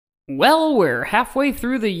Well, we're halfway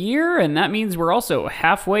through the year, and that means we're also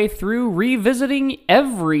halfway through revisiting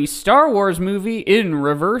every Star Wars movie in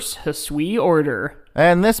reverse Hisui order.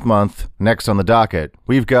 And this month, next on the docket,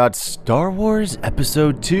 we've got Star Wars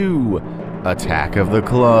Episode 2, Attack of the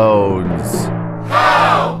Clones.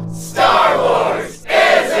 How Star Wars is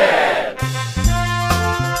it?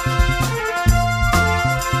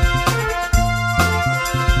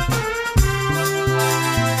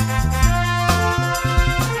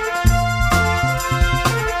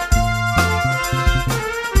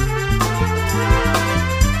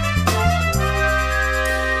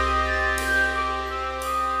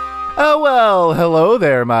 Oh, well, hello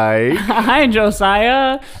there, Mike. Hi,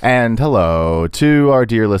 Josiah. And hello to our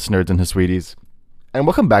dear listeners and his sweeties. And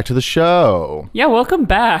welcome back to the show. Yeah, welcome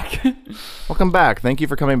back. Welcome back. Thank you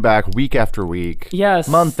for coming back week after week. Yes.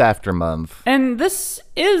 Month after month. And this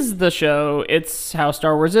is the show. It's How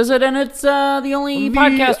Star Wars Is It? And it's the only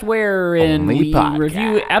podcast wherein we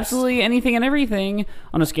review absolutely anything and everything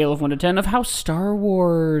on a scale of 1 to 10 of how Star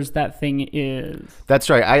Wars that thing is. That's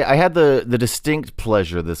right. I had the distinct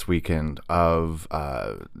pleasure this weekend of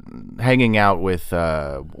hanging out with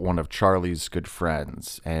one of Charlie's good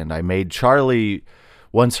friends. And I made Charlie,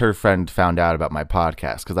 once her friend found out about my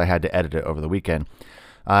podcast, because I had to edit it over the weekend,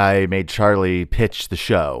 I made Charlie pitch the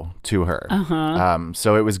show to her.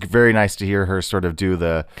 So it was very nice to hear her sort of do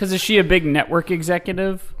the... Because is she a big network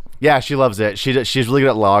executive? Yeah, she loves it. She's really good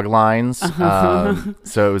at log lines,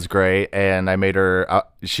 so it was great. And I made her...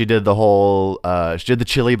 she did the whole... she did the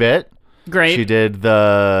chili bit. Great. She did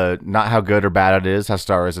the not how good or bad it is, how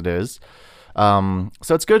Star Wars it is. So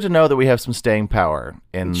it's good to know that we have some staying power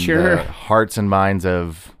in the hearts and minds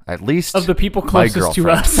of at least of the people closest to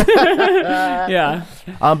us. Yeah.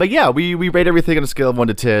 But yeah, we rate everything on a scale of 1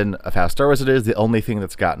 to 10 of how Star Wars it is. The only thing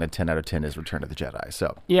that's gotten a 10 out of 10 is Return of the Jedi.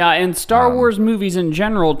 So yeah, and Star Wars movies in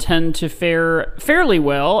general tend to fare fairly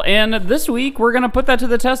well. And this week we're going to put that to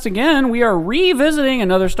the test again. We are revisiting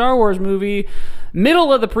another Star Wars movie,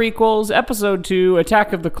 middle of the prequels, Episode 2,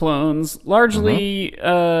 Attack of the Clones, largely,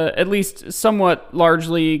 at least somewhat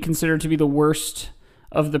largely considered to be the worst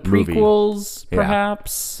of the prequels,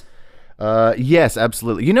 perhaps. Yes,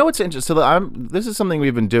 absolutely. You know what's interesting? So this is something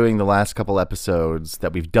we've been doing the last couple episodes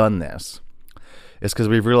that we've done this. Is because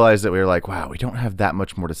we've realized that we were like, wow, we don't have that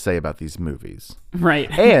much more to say about these movies.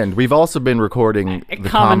 Right. And we've also been recording the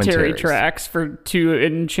commentary tracks for 2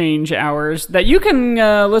 and change hours that you can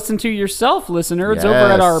listen to yourself, listeners, over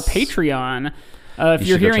at our Patreon. If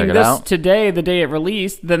you're hearing this today, the day it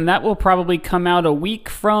released, then that will probably come out a week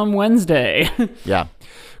from Wednesday. Yeah.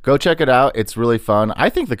 Go check it out. It's really fun. I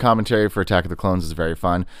think the commentary for Attack of the Clones is very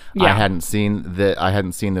fun. Yeah. I hadn't seen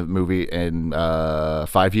the movie in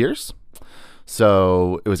 5 years.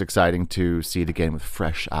 So it was exciting to see it again with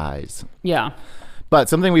fresh eyes. Yeah. But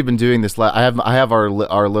something we've been doing I have our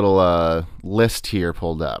little list here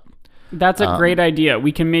pulled up. That's a great idea.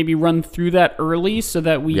 We can maybe run through that early so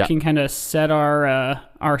that we can kind of set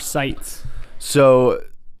our sights. So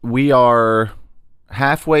we are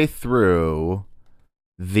halfway through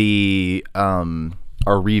the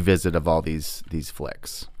our revisit of all these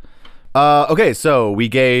flicks. Okay, so we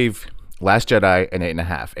gave Last Jedi an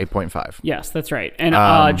 8.5, 8.5. Yes, that's right.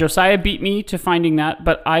 And Josiah beat me to finding that,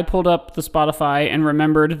 but I pulled up the Spotify and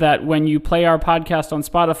remembered that when you play our podcast on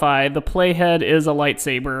Spotify, the playhead is a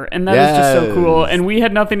lightsaber, and that is just so cool. And we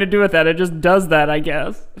had nothing to do with that. It just does that, I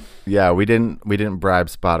guess. Yeah, we didn't bribe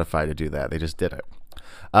Spotify to do that. They just did it.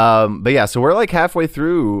 But yeah, so we're like halfway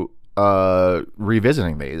through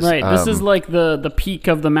revisiting these. Right. This is like the peak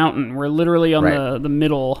of the mountain. We're literally on the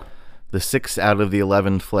middle. The 6 out of the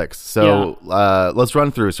 11 flicks. So let's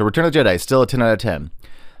run through. So Return of the Jedi, still a 10 out of 10.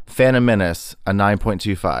 Phantom Menace, a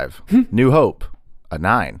 9.25. New Hope, a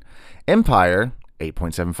 9. Empire,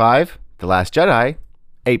 8.75. The Last Jedi,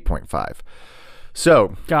 8.5.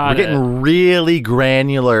 So we're getting really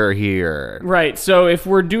granular here. Right. So if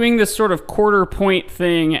we're doing this sort of quarter point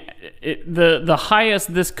thing, the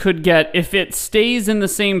highest this could get, if it stays in the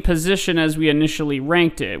same position as we initially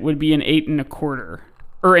ranked it, would be an 8.25.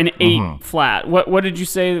 Or an 8 flat. What did you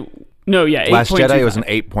say? No, yeah, 8.25. Last Jedi was an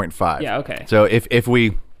 8.5. Yeah, okay. So if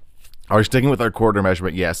we are sticking with our quarter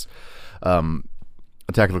measurement, yes,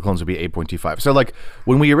 Attack of the Clones would be 8.25. So like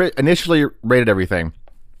when we initially rated everything,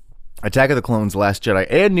 Attack of the Clones, Last Jedi,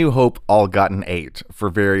 and New Hope all got an 8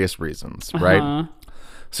 for various reasons, right?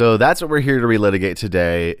 So that's what we're here to relitigate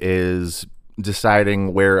today, is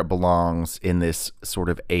deciding where it belongs in this sort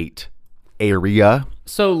of 8 area.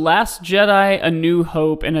 So Last Jedi, A New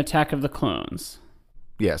Hope, and Attack of the Clones.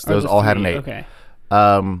 Yes, those all had an 8. Okay.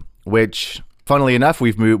 Which, funnily enough,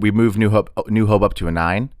 we've moved New Hope up to a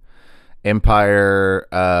 9, Empire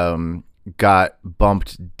got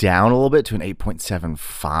bumped down a little bit to an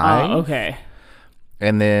 8.75. Oh, okay.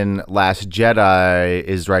 And then Last Jedi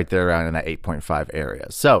is right there around in that 8.5 area.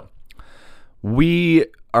 So we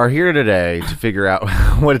are here today to figure out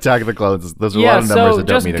what Attack of the Clones is. Those are a lot of numbers that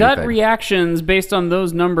don't mean anything. Just gut reactions based on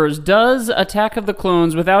those numbers. Does Attack of the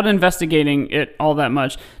Clones, without investigating it all that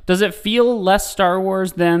much, does it feel less Star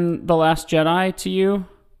Wars than The Last Jedi to you?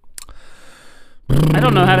 I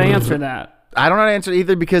don't know how to answer that. I don't know how to answer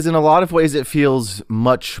either, because in a lot of ways it feels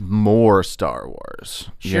much more Star Wars.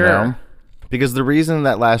 Sure. You know? Because the reason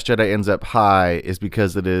that Last Jedi ends up high is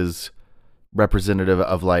because it is representative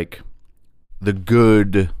of like the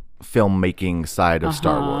good filmmaking side of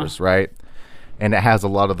Star Wars, right? And it has a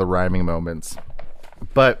lot of the rhyming moments.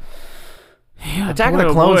 But Attack of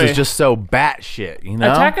the Clones is just so batshit, you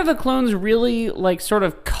know? Attack of the Clones really like sort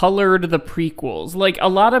of colored the prequels. Like a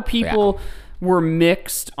lot of people were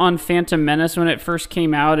mixed on Phantom Menace when it first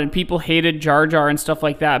came out, and people hated Jar Jar and stuff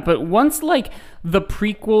like that. But once like the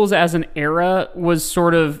prequels as an era was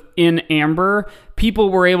sort of in amber,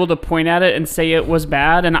 people were able to point at it and say it was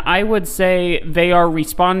bad. And I would say they are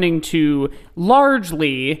responding to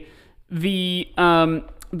largely the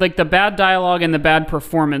like the bad dialogue and the bad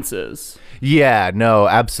performances. Yeah, no,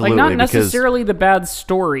 absolutely. Like not necessarily the bad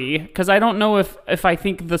story, because I don't know if I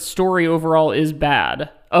think the story overall is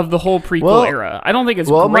bad of the whole prequel era. I don't think it's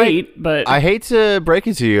great, but I hate to break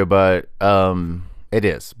it to you, but it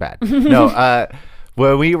is bad. No,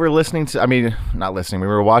 when we were listening to, I mean, not listening, we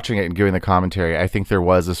were watching it and giving the commentary, I think there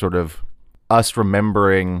was a sort of us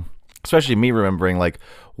remembering, especially me remembering, like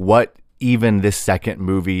what even this second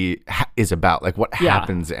movie is about, like what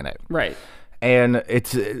happens in it. Right. And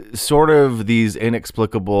it's sort of these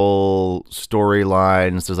inexplicable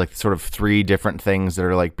storylines. There's like sort of three different things that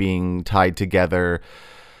are like being tied together.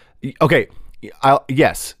 Okay,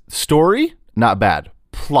 yes, story, not bad.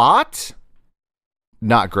 Plot,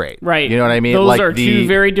 not great. Right. You know what I mean? Those like are two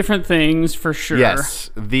very different things for sure.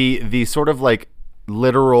 Yes. The sort of like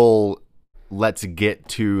literal let's get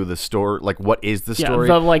to the story, like what is the story?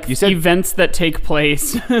 The like events that take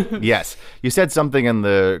place. Yes. You said something in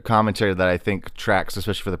the commentary that I think tracks,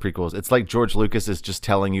 especially for the prequels. It's like George Lucas is just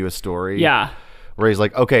telling you a story. Yeah. Where he's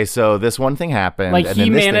like, okay, so this one thing happened, like and he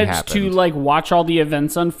then this thing managed happened. to like watch all the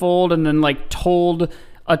events unfold and then like told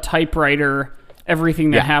a typewriter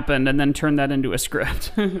everything that happened and then turned that into a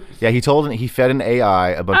script. Yeah, he fed an AI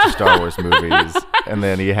a bunch of Star Wars movies, and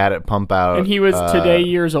then he had it pump out. And he was today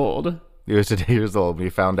years old. He was today years old. We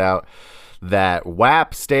found out that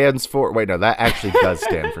WAP stands for. Wait, no, that actually does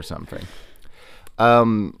stand for something.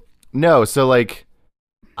 No, so like,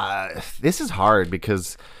 this is hard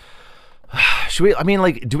because. Should we? I mean,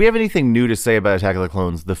 like, do we have anything new to say about Attack of the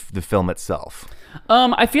Clones, the film itself?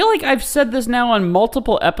 I feel like I've said this now on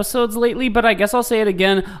multiple episodes lately, but I guess I'll say it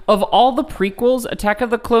again. Of all the prequels, Attack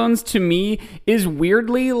of the Clones to me is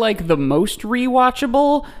weirdly like the most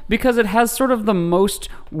rewatchable because it has sort of the most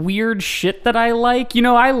weird shit that I like. You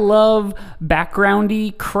know, I love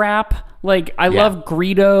backgroundy crap. Like, I love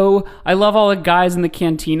Greedo. I love all the guys in the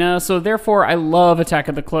cantina. So, therefore, I love Attack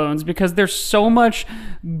of the Clones because there's so much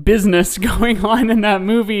business going on in that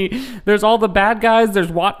movie. There's all the bad guys.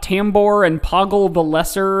 There's Wat Tambor and Poggle the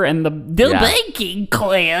Lesser and the Banking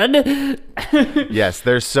Clan. Yes,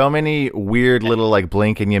 there's so many weird little, like,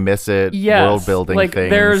 blink and you miss it world building like,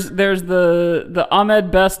 things. There's the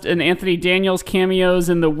Ahmed Best and Anthony Daniels cameos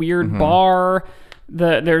in the weird bar.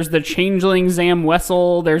 There's the changeling Zam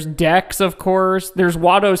Wessel. There's Dex, of course. There's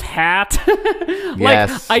Watto's hat.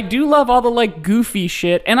 Yes. I do love all the like goofy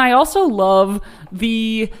shit, and I also love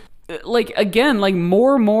the like again like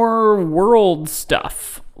more world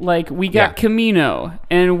stuff. Like we got Kamino,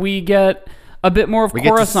 and we get a bit more of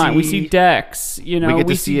Coruscant. We see Dex. You know, we get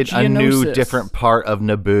to see a new different part of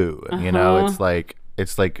Naboo. You know, it's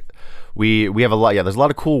like we have a lot. Yeah, there's a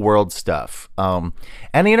lot of cool world stuff. And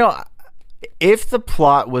you know. If the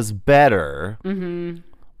plot was better,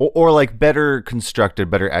 or like better constructed,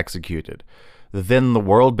 better executed, then the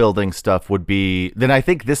world building stuff would be. Then I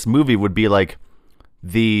think this movie would be like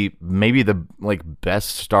maybe the like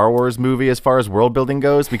best Star Wars movie as far as world building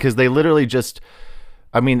goes, because they literally just.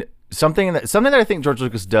 I mean, something that I think George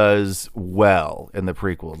Lucas does well in the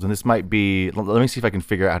prequels, and this might be. Let me see if I can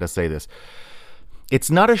figure out how to say this. It's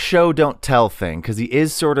not a show don't tell thing, because he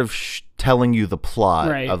is sort of telling you the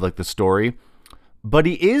plot of like the story, but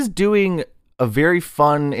he is doing a very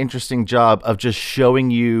fun, interesting job of just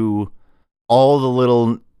showing you all the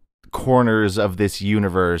little corners of this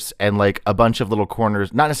universe and like a bunch of little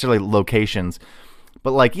corners, not necessarily locations,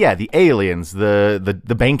 but like the aliens,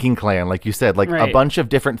 the banking clan, like you said, like a bunch of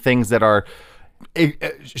different things that are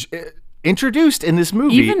introduced in this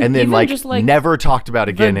movie and then like just, like, never talked about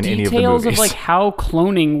again in any of the movies. Details of like how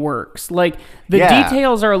cloning works, like the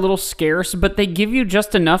details are a little scarce, but they give you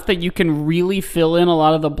just enough that you can really fill in a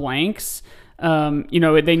lot of the blanks.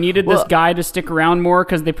 They needed this guy to stick around more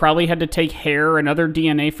because they probably had to take hair and other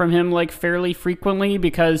DNA from him like fairly frequently,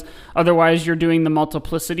 because otherwise you're doing the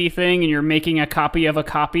multiplicity thing and you're making a copy of a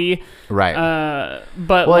copy. Right.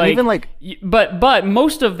 But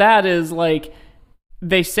most of that is like,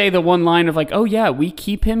 they say the one line of like, oh yeah, we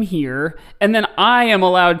keep him here, and then I am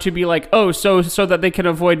allowed to be like, oh, so that they can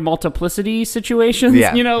avoid multiplicity situations.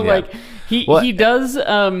 Like he does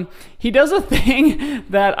a thing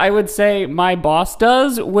that I would say my boss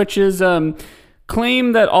does, which is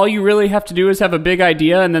claim that all you really have to do is have a big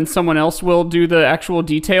idea and then someone else will do the actual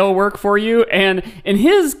detail work for you. And in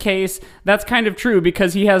his case, that's kind of true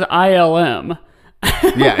because he has ILM.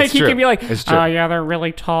 Yeah, it's he true. can be like, it's true. Oh yeah, they're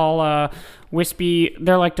really tall, wispy.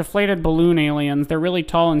 They're like deflated balloon aliens. They're really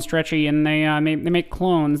tall and stretchy, and they make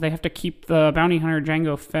clones. They have to keep the bounty hunter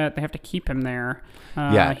Jango Fett. They have to keep him there.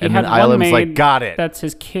 And then ILM's like, got it. That's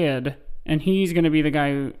his kid, and he's gonna be the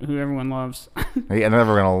guy who everyone loves. Yeah, they're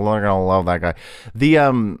gonna love that guy.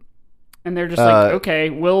 And they're just like,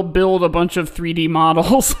 okay, we'll build a bunch of 3D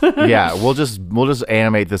models. Yeah, we'll just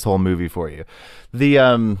animate this whole movie for you.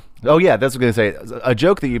 That's what I was gonna say. A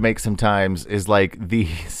joke that you make sometimes is like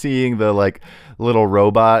seeing the like little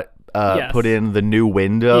robot put in the new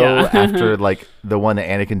window after like the one that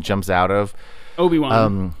Anakin jumps out of.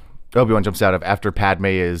 Obi-Wan jumps out of after Padme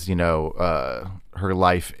is, her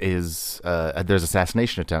life is there's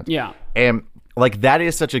assassination attempt. Yeah. And like that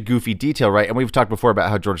is such a goofy detail, right? And we've talked before about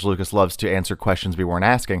how George Lucas loves to answer questions we weren't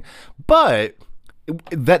asking, but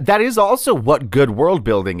that is also what good world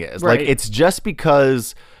building is. Right. Like, it's just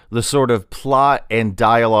because the sort of plot and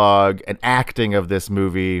dialogue and acting of this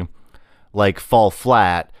movie like fall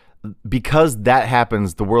flat, because that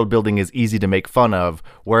happens, the world building is easy to make fun of.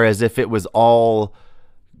 Whereas if the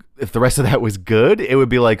rest of that was good, it would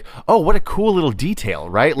be like, oh, what a cool little detail,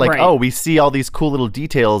 right? Like, oh, we see all these cool little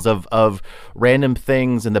details of random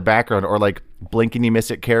things in the background, or like blink and you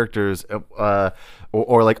miss it characters,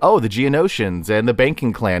 or like, oh, the Geonosians and the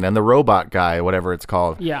banking clan and the robot guy, whatever it's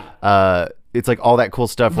called. Yeah. It's like all that cool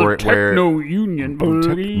stuff where Techno-Union.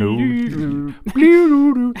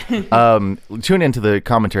 Tune into the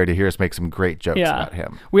commentary to hear us make some great jokes about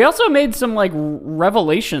him. We also made some like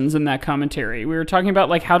revelations in that commentary. We were talking about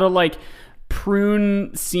like how to like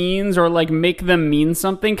prune scenes or like make them mean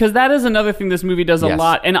something, because that is another thing this movie does a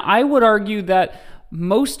lot. And I would argue that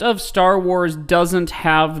most of Star Wars doesn't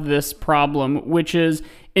have this problem, which is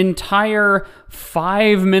entire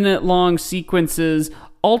 5-minute long sequences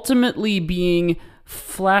ultimately being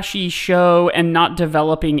flashy show and not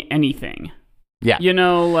developing anything. Yeah.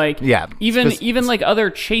 Even like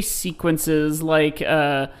other chase sequences, like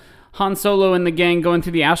Han Solo and the gang going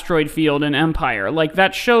through the asteroid field in Empire. Like,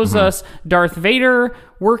 that shows us Darth Vader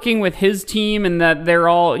working with his team, and that they're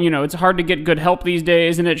all, it's hard to get good help these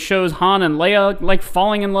days, and it shows Han and Leia like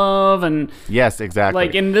falling in love. And yes, exactly.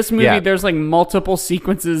 Like in this movie, there's like multiple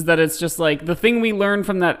sequences that it's just like the thing we learned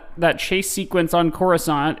from that chase sequence on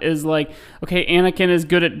Coruscant is like, okay, Anakin is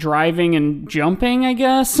good at driving and jumping, I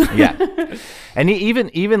guess. Yeah. And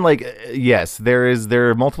even like, yes,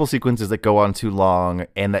 there are multiple sequences that go on too long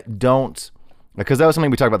and that don't, because that was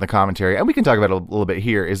something we talked about in the commentary, and we can talk about it a little bit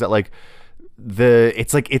here, is that like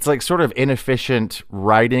it's like sort of inefficient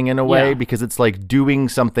writing in a way, because it's like doing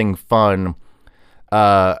something fun.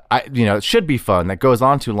 It should be fun, that goes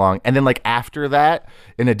on too long, and then like after that,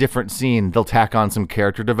 in a different scene, they'll tack on some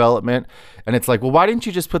character development, and it's like, well, why didn't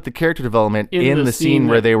you just put the character development in the scene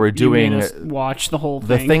where they were doing watch the whole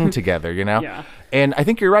the thing together, Yeah. And I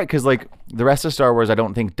think you're right, because like the rest of Star Wars, I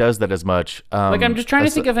don't think does that as much. Like, I'm just trying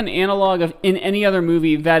to think of an analog of in any other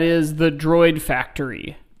movie that is the droid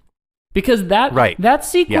factory. Because that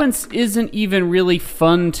sequence isn't even really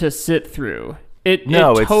fun to sit through. It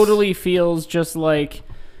totally feels just like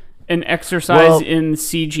an exercise in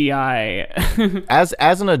CGI.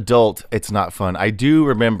 as an adult, it's not fun. I do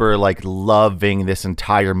remember like loving this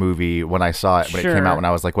entire movie when I saw it when it came out when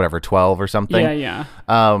I was like 12 or something. Yeah.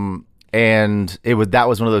 And that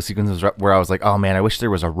was one of those sequences where I was like, oh man, I wish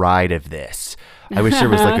there was a ride of this. I wish there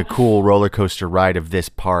was like a cool roller coaster ride of this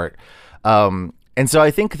part. And so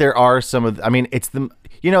I think there are some of, it's the,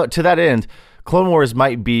 to that end, Clone Wars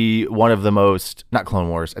might be one of the most, not Clone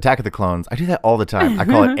Wars, Attack of the Clones. I do that all the time. I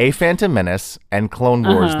call it A Phantom Menace and Clone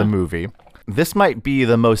Wars, the movie. This might be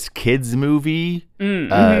the most kids movie,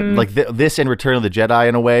 like this and Return of the Jedi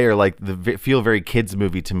in a way, or like feel very kids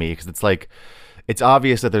movie to me, because it's like, it's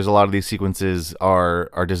obvious that there's a lot of these sequences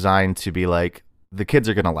are designed to be like the kids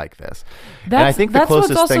are gonna like this. And I think the that's closest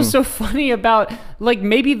what's also thing, so funny about, like,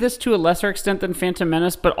 maybe this to a lesser extent than Phantom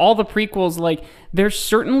Menace, but all the prequels, like, there's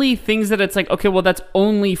certainly things that it's like, okay, well, that's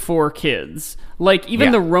only for kids. Like,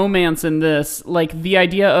 even the romance in this, like, the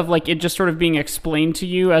idea of, like, it just sort of being explained to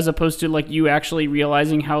you as opposed to, like, you actually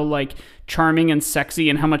realizing how, like, charming and sexy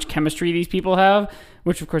and how much chemistry these people have,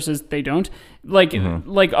 which of course is they don't. Like,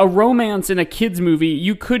 like a romance in a kid's movie,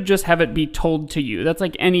 you could just have it be told to you. That's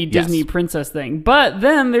like any Disney princess thing. But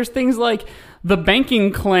then there's things like the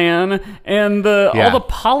banking clan and all the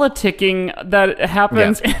politicking that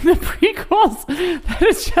happens in the prequels. That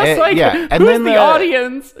is just and who's then the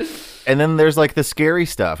audience? And then there's like the scary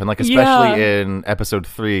stuff, and like especially in episode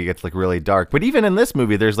 3, it gets like really dark. But even in this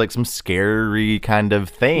movie, there's like some scary kind of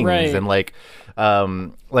things, and like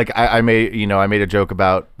I made a joke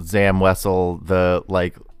about Zam Wessel, their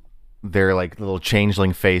like little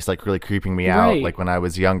changeling face, like really creeping me out, like when I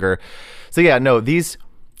was younger. So yeah, no, this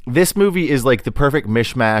movie is like the perfect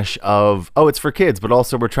mishmash of, it's for kids, but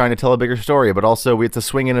also we're trying to tell a bigger story, but also it's a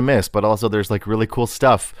swing and a miss, but also there's like really cool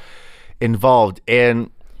stuff involved. And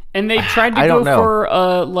they tried to go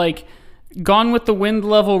for like Gone with the Wind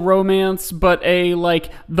level romance, but a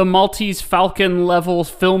like the Maltese Falcon level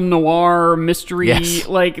film noir mystery. Yes.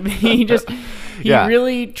 Like he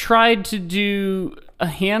really tried to do a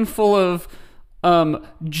handful of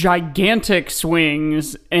gigantic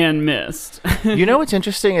swings and missed. You know what's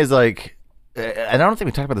interesting is like, and I don't think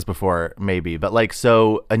we talked about this before, maybe, but like,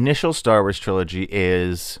 so initial Star Wars trilogy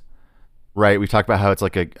is, right, we talked about how it's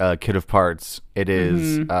like a kit of parts. It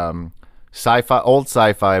is sci-fi, old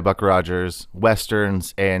sci-fi, Buck Rogers,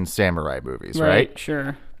 westerns, and samurai movies, right?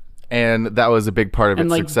 Sure. And that was a big part of its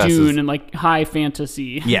like success. Dune and like high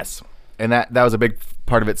fantasy. Yes. And that was a big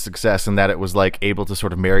part of its success, in that it was like able to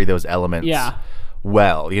sort of marry those elements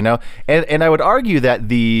well, you know? And I would argue that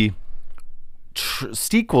the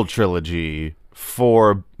sequel trilogy,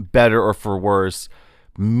 for better or for worse,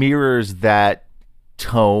 mirrors that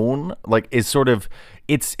tone. Like, is sort of,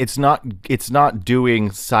 it's not doing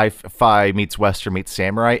sci-fi meets western meets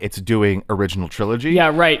samurai, it's doing original trilogy.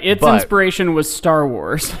 Yeah, right. Its inspiration was Star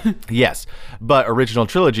Wars. Yes, but original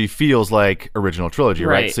trilogy feels like original trilogy,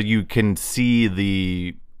 right? So you can see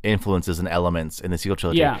the influences and elements in the sequel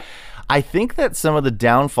trilogy. Yeah. I think that some of the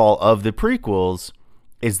downfall of the prequels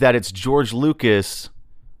is that it's George Lucas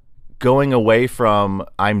going away from,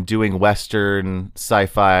 I'm doing western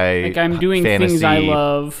sci-fi, like I'm doing fantasy things I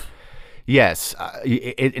love. Yes,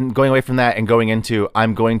 and going away from that and going into,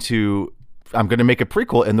 I'm going to make a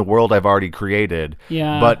prequel in the world I've already created.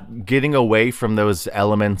 Yeah. But getting away from those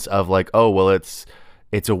elements of like, oh well, it's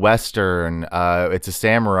a western, it's a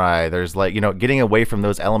samurai. There's like, you know, getting away from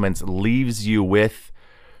those elements leaves you with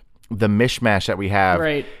the mishmash that we have.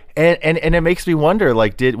 Right. And it makes me wonder,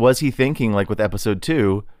 like, was he thinking, like with episode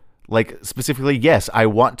 2? Like, specifically, yes, I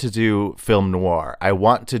want to do film noir. I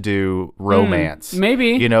want to do romance.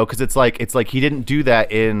 Maybe. You know, because it's like he didn't do that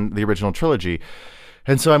in the original trilogy.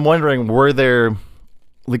 And so I'm wondering, were there,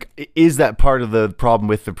 like, is that part of the problem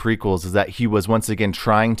with the prequels, is that he was once again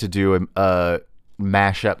trying to do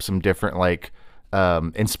mash up some different, like,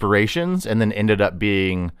 inspirations, and then ended up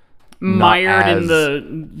being mired in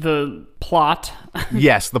the plot.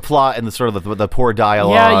 Yes, the plot and the sort of the poor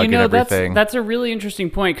dialogue. Yeah, you know, and everything. that's a really interesting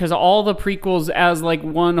point, because all the prequels as like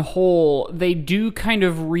one whole, they do kind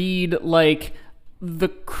of read like the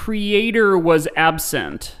creator was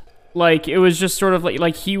absent. Like, it was just sort of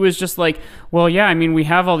like he was just like, well, yeah, I mean, we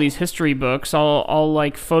have all these history books. I'll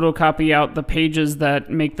like photocopy out the pages that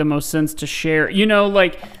make the most sense to share. You know,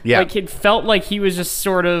 like it felt like he was just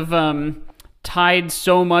sort of tied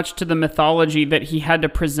so much to the mythology that he had to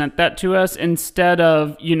present that to us instead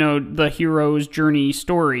of, you know, the hero's journey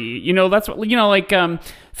story. You know, that's what, you know, like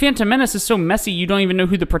Phantom Menace is so messy you don't even know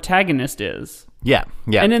who the protagonist is. Yeah.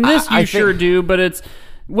 And in this you sure do, but it's,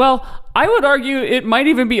 well, I would argue it might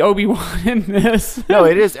even be Obi-Wan in this. No,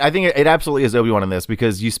 it is. I think it absolutely is Obi-Wan in this,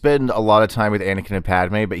 because you spend a lot of time with Anakin and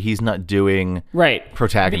Padme, but he's not doing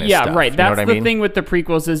protagonist stuff. Yeah, right. That's the mean? thing with the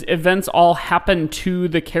prequels, is events all happen to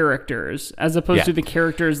the characters, as opposed to the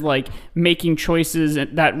characters like making choices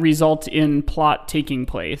that result in plot taking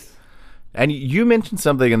place. And you mentioned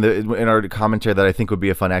something in our commentary that I think would be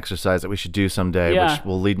a fun exercise that we should do someday, which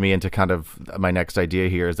will lead me into kind of my next idea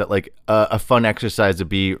here, is that like a fun exercise to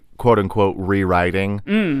be quote unquote rewriting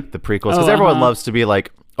the prequels, because everyone loves to be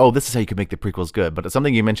like, oh, this is how you can make the prequels good. But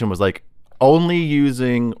something you mentioned was like only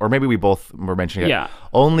using, or maybe we both were mentioning it,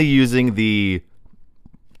 only using the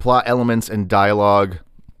plot elements and dialogue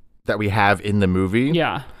that we have in the movie.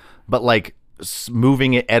 Yeah. But like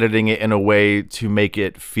moving it, editing it in a way to make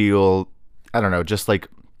it feel, I don't know, just like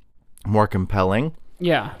more compelling.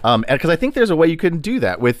 Yeah. And because I think there's a way you can do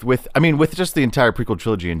that with just the entire prequel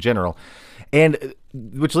trilogy in general, and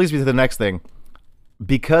which leads me to the next thing,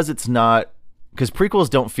 because prequels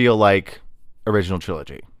don't feel like original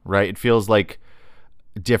trilogy, right? It feels like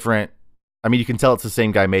different. I mean, you can tell it's the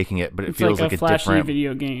same guy making it, but it feels like a flashy different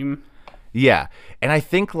video game. Yeah, and I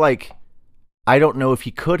think I don't know if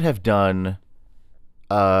he could have done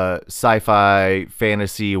a sci-fi,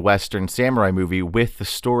 fantasy, western, samurai movie with the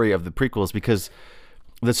story of the prequels, because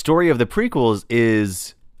the story of the prequels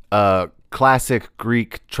is classic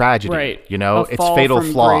Greek tragedy. Right. You know, it's Fatal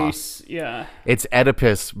Flaw. Grace. Yeah. It's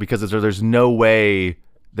Oedipus, because there's no way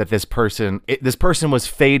that this person was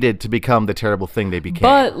fated to become the terrible thing they became.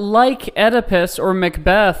 But like Oedipus or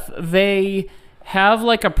Macbeth, they have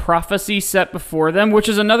like a prophecy set before them, which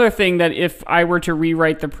is another thing that if I were to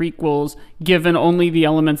rewrite the prequels, given only the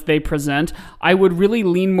elements they present, I would really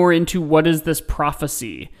lean more into what is this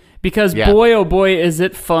prophecy. Because boy, oh boy, is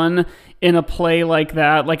it fun in a play like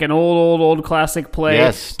that, like an old classic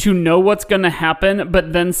play, to know what's going to happen,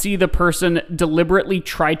 but then see the person deliberately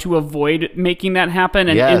try to avoid making that happen,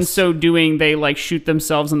 and in so doing, they like shoot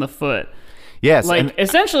themselves in the foot. Yes. Like,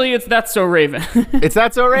 essentially, it's That's So Raven. It's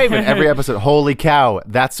That's So Raven. Every episode, holy cow,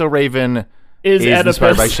 That's So Raven is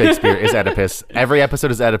inspired by Shakespeare, is Oedipus. Every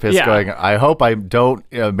episode is Oedipus going, I hope I don't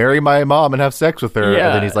marry my mom and have sex with her.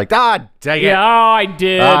 And then he's like, dang it. Yeah, I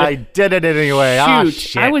did. I did it anyway. Shoot,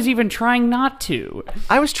 shit. I was even trying not to.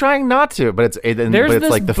 I was trying not to, but it's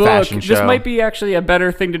like the book, fashion show. This might be actually a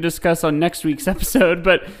better thing to discuss on next week's episode,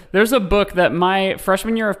 but there's a book that my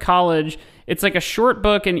freshman year of college, it's like a short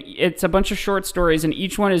book, and it's a bunch of short stories, and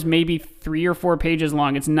each one is maybe 3 or 4 pages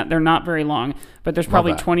long. They're not very long, but there's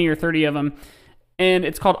probably 20 or 30 of them. And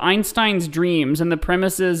it's called Einstein's Dreams, and the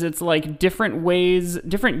premise is it's like different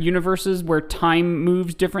universes where time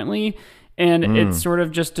moves differently, and it sort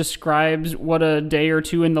of just describes what a day or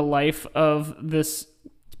two in the life of this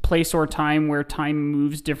place or time where time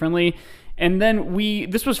moves differently. And then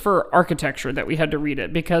this was for architecture that we had to read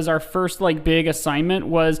it, because our first like big assignment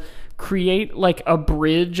was create like a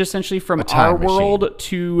bridge essentially from our world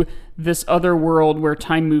to this other world where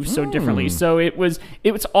time moves so differently. So it was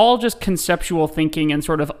all just conceptual thinking and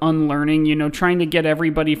sort of unlearning, trying to get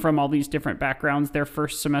everybody from all these different backgrounds their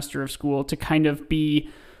first semester of school to kind of be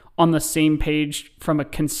on the same page from a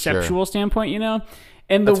conceptual standpoint,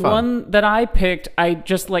 And the one that I picked, I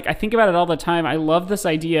think about it all the time. I love this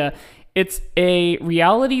idea. It's a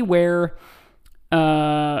reality where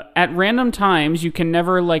at random times, you can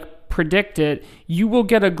never predict it. You will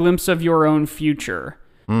get a glimpse of your own future.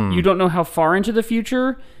 You don't know how far into the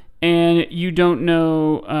future, and you don't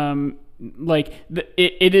know,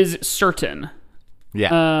 it is certain.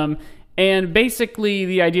 Yeah. And basically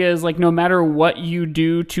the idea is no matter what you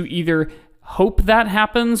do to either hope that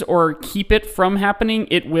happens or keep it from happening,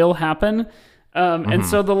 it will happen. And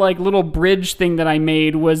so the little bridge thing that I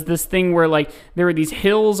made was this thing where there were these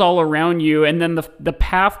hills all around you, and then the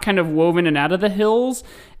path kind of woven in out of the hills.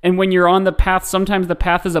 And when you're on the path, sometimes the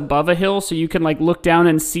path is above a hill, so you can look down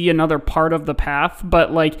and see another part of the path,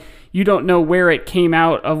 but you don't know where it came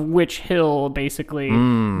out of which hill, basically.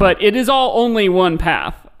 But it is all only one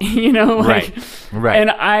path, Right. And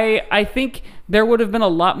I think there would have been a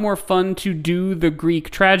lot more fun to do the Greek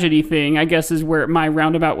tragedy thing, I guess is where my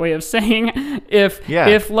roundabout way of saying, if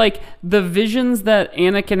the visions that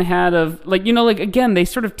Anakin had of, again, they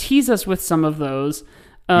sort of tease us with some of those.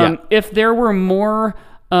 If there were more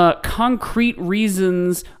concrete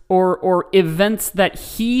reasons or events that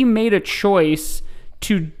he made a choice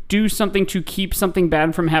to do something to keep something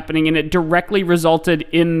bad from happening, and it directly resulted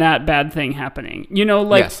in that bad thing happening.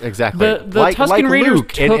 Yes, exactly. The Tusken Raiders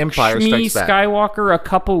Luke took Empire Shmi Strikes Back. Skywalker a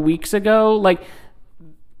couple weeks ago.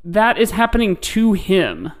 That is happening to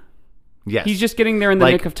him. Yes. He's just getting there in the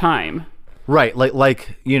nick of time. Right.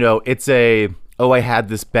 It's I had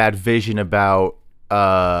this bad vision about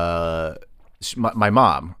my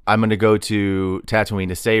mom. I'm going to go to Tatooine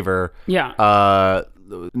to save her. Yeah.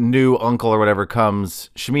 New uncle or whatever comes.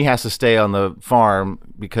 Shmi has to stay on the farm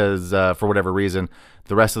because for whatever reason,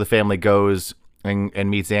 the rest of the family goes and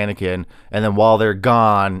meets Anakin, and then while they're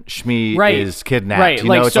gone, Shmi is kidnapped.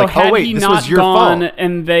 Right. It's had he this not was your gone fault.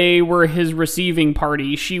 And they were his receiving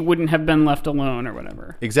party, she wouldn't have been left alone or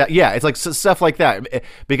whatever. Exactly. Yeah, it's stuff like that,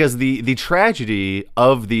 because the tragedy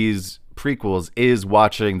of these prequels is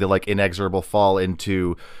watching the inexorable fall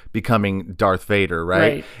into becoming Darth Vader,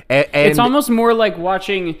 right? And it's almost more like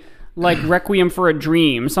watching Requiem for a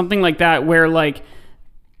Dream, something like that, where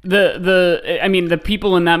the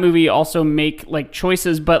people in that movie also make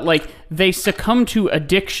choices, but they succumb to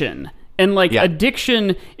addiction, and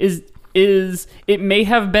addiction is is it may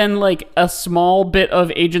have been like a small bit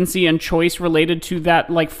of agency and choice related to that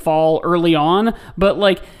like fall early on, but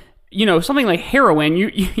like, you know, something like heroin,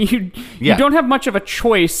 you don't have much of a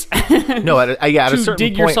choice. No, at a certain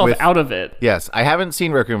dig point yourself out of it. Yes, I haven't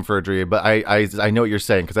seen Requiem for a Dream, but I know what you're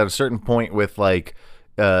saying, because at a certain point with like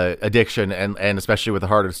addiction and especially with the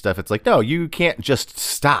harder stuff, it's like, no, you can't just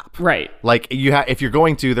stop. Right. Like if you're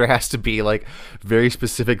going to, there has to be like very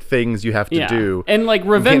specific things you have to do. And like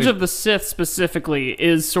Revenge of the Sith specifically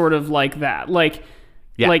is sort of like that. Like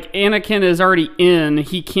Anakin is already in.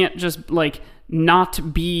 He can't just like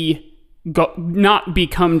not become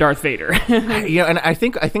Darth Vader. You know, and I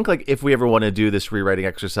think like if we ever want to do this rewriting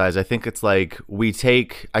exercise, I think it's like we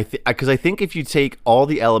take because I think if you take all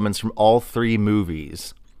the elements from all three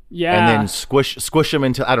movies, and then squish them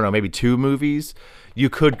into, I don't know, maybe 2 movies, you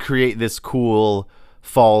could create this cool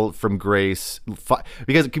fall from grace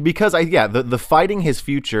because the fighting his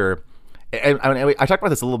future. And I talked about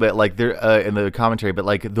this a little bit, like there in the commentary, but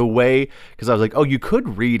like the way, because I was like, oh, you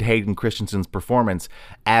could read Hayden Christensen's performance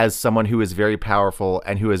as someone who is very powerful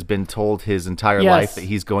and who has been told his entire life that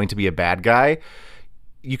he's going to be a bad guy.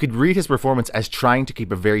 You could read his performance as trying to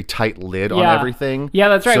keep a very tight lid on everything. Yeah,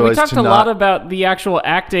 that's right. We talked a lot about the actual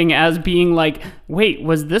acting as being like, wait,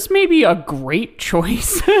 was this maybe a great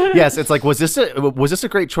choice? Yes, it's like, was this a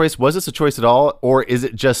great choice? Was this a choice at all? Or is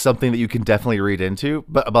it just something that you can definitely read into?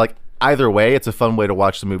 But like, either way, it's a fun way to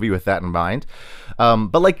watch the movie with that in mind.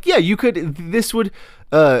 But like, yeah, you could, this would,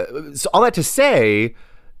 so all that to say,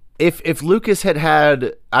 if Lucas had,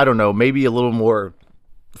 I don't know, maybe a little more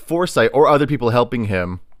foresight or other people helping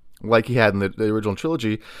him, like he had in the original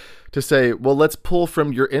trilogy, to say, well, let's pull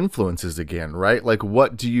from your influences again, right? Like,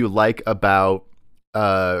 what do you like about,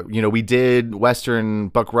 we did Western,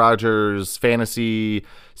 Buck Rogers, fantasy,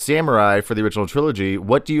 samurai for the original trilogy.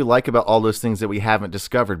 What do you like about all those things that we haven't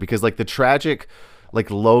discovered? Because like the tragic, like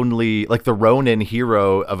lonely, like the Ronin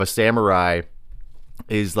hero of a samurai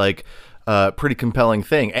is like a pretty compelling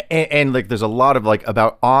thing. And like there's a lot of like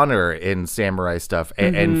about honor in samurai stuff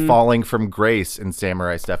and falling from grace in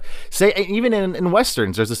samurai stuff. Say even in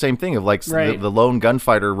Westerns, there's the same thing of like the lone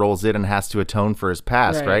gunfighter rolls in and has to atone for his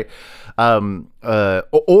past, right?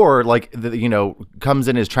 Or like comes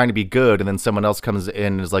in as trying to be good, and then someone else comes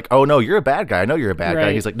in and is like, oh no, you're a bad guy. I know you're a bad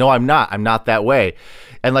guy. He's like, no, I'm not that way.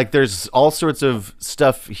 And like there's all sorts of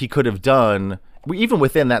stuff he could have done even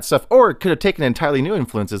within that stuff, or could have taken entirely new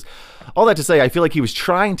influences. All that to say, I feel like he was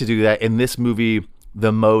trying to do that in this movie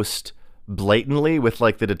the most blatantly with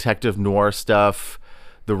like the detective noir stuff,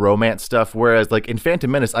 the romance stuff, whereas like in Phantom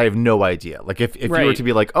Menace, I have no idea. Like if you were to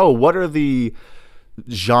be like, oh, what are the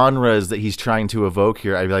genres that he's trying to evoke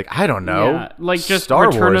here, I'd be like, I don't know. Yeah, like just Star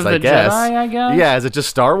Return Wars, of the Jedi, I guess. Yeah, is it just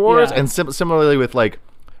Star Wars? Yeah. And similarly with like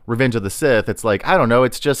Revenge of the Sith, it's like, I don't know,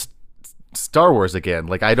 it's just Star Wars again.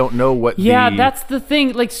 Like, I don't know what that's the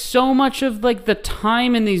thing. Like, so much of like the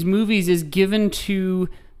time in these movies is given to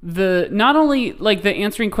the, not only like the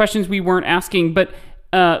answering questions we weren't asking, but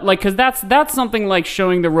like, because that's something like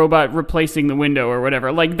showing the robot replacing the window or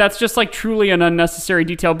whatever. Like, that's just like truly an unnecessary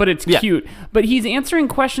detail, but it's cute. But he's answering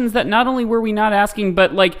questions that not only were we not asking,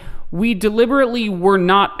 but like we deliberately were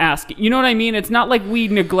not asking. You know what I mean? It's not like we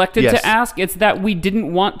neglected to ask. It's that we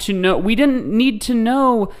didn't want to know. We didn't need to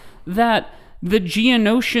know that the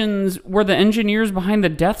Geonosians were the engineers behind the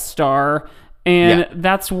Death Star, and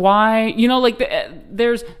that's why, like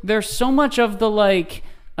there's so much of the like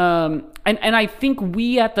and I think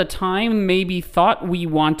we at the time maybe thought we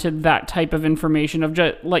wanted that type of information of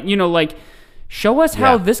just like like show us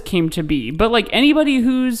how this came to be. But like anybody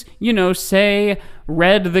who's say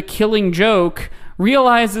read The Killing Joke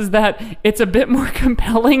realizes that it's a bit more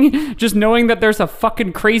compelling just knowing that there's a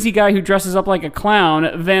fucking crazy guy who dresses up like a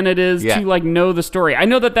clown than it is to like know the story. I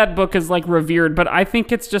know that book is like revered, but I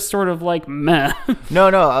think it's just sort of like meh.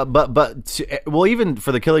 Well, even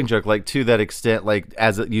for The Killing Joke, like to that extent, like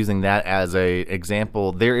as using that as a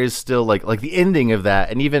example, there is still like the ending of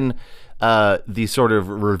that, and even the sort of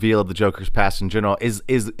reveal of the Joker's past in general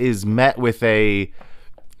is met with a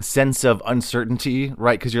sense of uncertainty,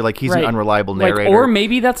 right? Because you're like, he's an unreliable narrator, or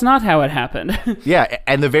maybe that's not how it happened. Yeah,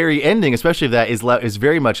 and the very ending, especially of that, is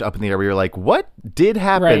very much up in the air. Where you're like, what did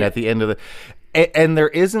happen at the end of the? And there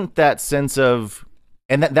isn't that sense of,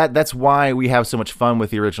 and that's why we have so much fun with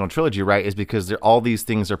the original trilogy, right? Is because all these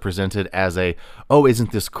things are presented as oh,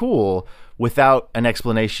 isn't this cool? Without an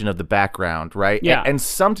explanation of the background, right? Yeah, and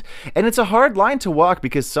it's a hard line to walk,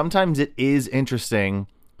 because sometimes it is interesting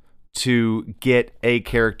to get a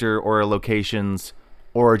character or a location's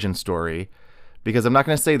origin story, because I'm not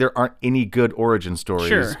going to say there aren't any good origin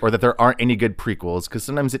stories or that there aren't any good prequels, because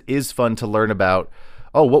sometimes it is fun to learn about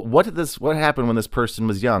oh, what happened when this person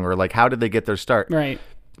was young, or like how did they get their start? Right.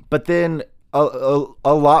 But then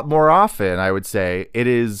a lot more often, I would say, it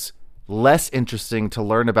is less interesting to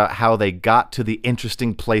learn about how they got to the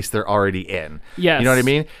interesting place they're already in. Yes. You know what I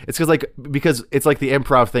mean? It's because it's like the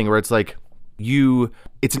improv thing where it's like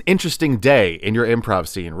it's an interesting day in your improv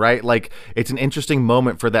scene, right? Like it's an interesting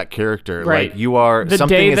moment for that character. Right. Like you are the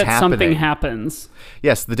something day is that happening. something happens.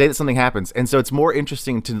 Yes, the day that something happens. And so it's more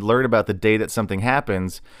interesting to learn about the day that something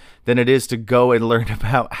happens than it is to go and learn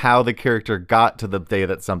about how the character got to the day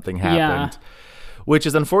that something happened. Yeah. Which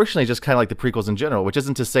is unfortunately just kind of like the prequels in general, which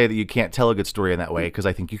isn't to say that you can't tell a good story in that way, because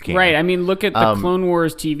I think you can. Right. I mean, look at the Clone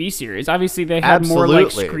Wars TV series. Obviously, they had more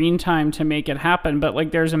like screen time to make it happen, but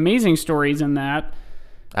like there's amazing stories in that.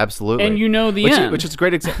 Absolutely. And you know the end. Which is a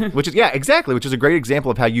great example. Which is a great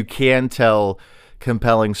example of how you can tell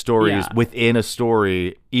compelling stories within a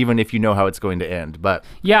story, even if you know how it's going to end. But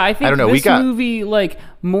yeah, I think I don't know, this movie, like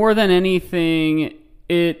more than anything,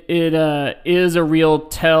 it is a real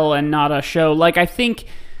tell and not a show. Like I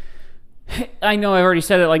know I've already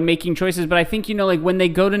said it, like making choices, but I think, you know, like when they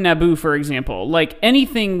go to Naboo, for example, like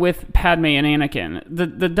anything with Padme and Anakin,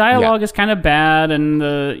 the dialogue is kind of bad, and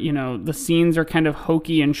the scenes are kind of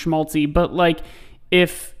hokey and schmaltzy. But like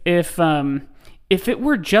if it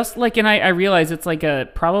were just like, and I realize it's like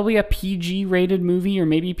probably a PG rated movie or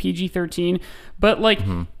maybe PG-13, but like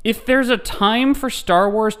if there's a time for Star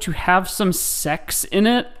Wars to have some sex in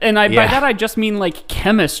it, and by that I just mean like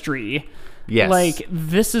chemistry. Yes. Like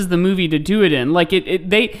this is the movie to do it in. Like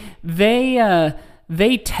they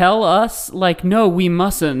tell us like, no, we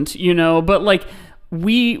mustn't, you know, but like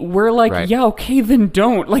we're like, yeah, okay, then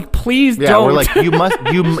don't. Like, please don't. We're like, you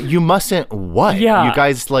mustn't what? Yeah. You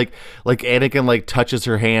guys like Anakin like touches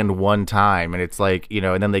her hand one time, and it's like, you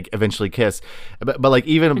know, and then they eventually kiss. But like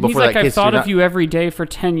even and before he's like, that kiss, I've thought of you every day for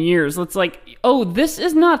 10 years. It's like, oh, this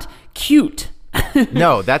is not cute.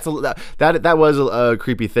 No, that was a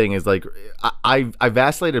creepy thing. Is like I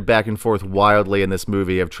vacillated back and forth wildly in this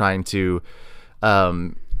movie of trying to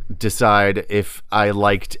decide if I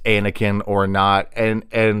liked Anakin or not, and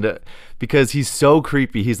because he's so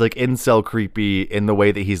creepy, he's like incel creepy in the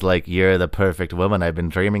way that he's like, you're the perfect woman, I've been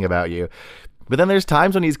dreaming about you. But then there's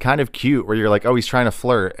times when he's kind of cute where you're like, oh, he's trying to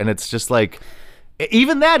flirt, and it's just like,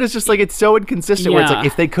 even that is just like, it's so inconsistent. Where it's like,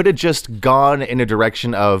 if they could have just gone in a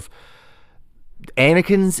direction of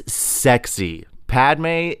Anakin's sexy,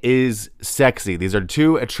 Padme is sexy, these are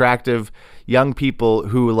two attractive young people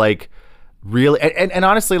who like really, and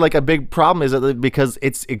honestly, like a big problem is that because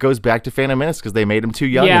it goes back to Phantom Menace, because they made him too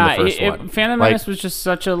young in the first one. Phantom Menace was just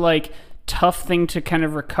such a like tough thing to kind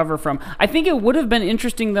of recover from. I think it would have been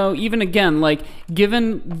interesting though, even again, like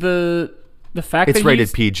given the fact it's that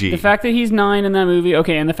rated PG, the fact that he's 9 in that movie,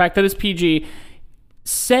 okay, and the fact that it's PG,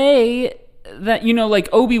 say that, you know, like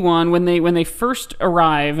Obi-Wan, when they first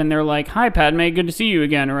arrive and they're like, hi Padme, good to see you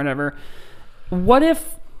again, or whatever. What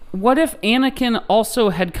if Anakin also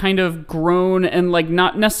had kind of grown and like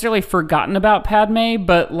not necessarily forgotten about Padme,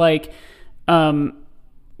 but like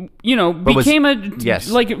you know, became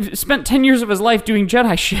like spent 10 years of his life doing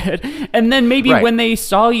Jedi shit, and then maybe when they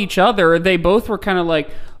saw each other, they both were kind of like,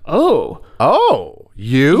 oh,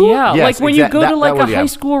 you? Yeah, yes, like when you go to like a high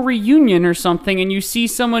school reunion or something, and you see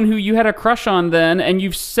someone who you had a crush on then, and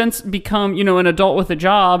you've since become, you know, an adult with a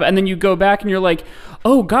job, and then you go back and you're like,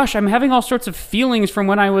 oh gosh, I'm having all sorts of feelings from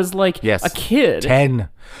when I was like a kid. 10.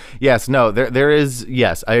 Yes, no, there is,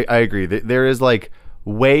 yes, I agree. There is like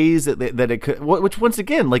ways that it could, which once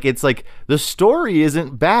again, like it's like the story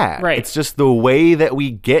isn't bad. Right. It's just the way that we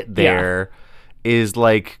get there is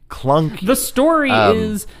like clunky. The story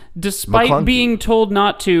is, despite being told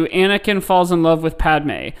not to, Anakin falls in love with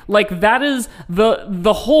Padme. Like that is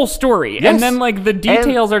the whole story. Yes. And then like the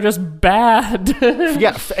details are just bad.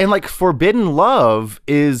 Yeah, and like forbidden love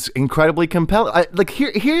is incredibly compelling. Like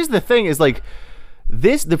here's the thing is like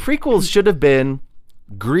the prequels should have been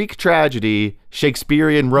Greek tragedy,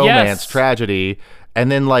 Shakespearean romance tragedy,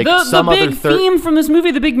 and then like some the other big theme from this movie,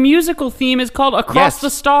 the big musical theme is called Across the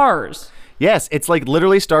Stars. Yes, it's like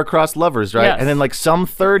literally star-crossed lovers, right? Yes. And then like some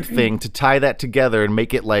third thing to tie that together and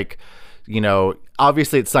make it like, you know,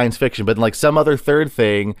 obviously it's science fiction, but like some other third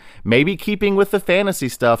thing, maybe keeping with the fantasy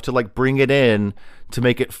stuff to like bring it in to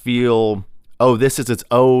make it feel, oh, this is its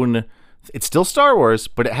own, it's still Star Wars,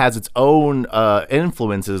 but it has its own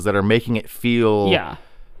influences that are making it feel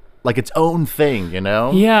like its own thing, you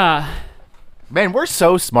know? Yeah. Man, we're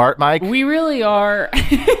so smart, Mike. We really are.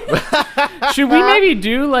 Should we maybe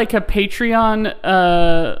do like a Patreon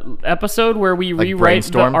episode where we like rewrite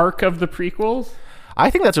the arc of the prequels? I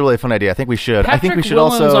think that's a really fun idea. I think we should. Patrick I think we should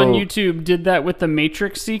Willems also on YouTube did that with the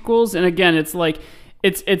Matrix sequels, and again, it's like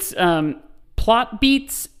It's plot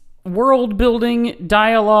beats, world building,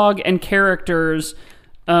 dialogue, and characters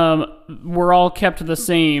were all kept the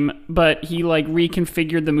same, but he like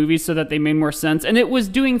reconfigured the movies so that they made more sense. And it was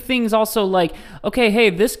doing things also like, okay, hey,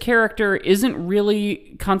 this character isn't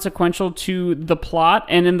really consequential to the plot.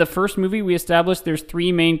 And in the first movie, we established there's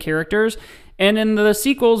 3 main characters. And in the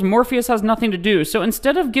sequels, Morpheus has nothing to do. So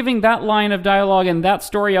instead of giving that line of dialogue and that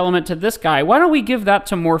story element to this guy, why don't we give that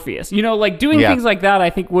to Morpheus? You know, like doing things like that,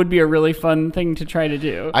 I think would be a really fun thing to try to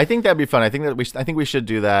do. I think that'd be fun. I think we should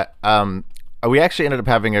do that. We actually ended up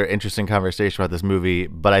having an interesting conversation about this movie,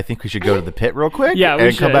 but I think we should go to the pit real quick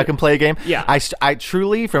and come back and play a game. Yeah. I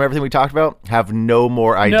truly, from everything we talked about, have no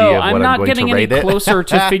more idea of what I'm going to rate it. I'm not getting any closer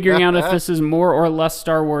to figuring out if this is more or less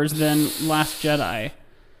Star Wars than Last Jedi.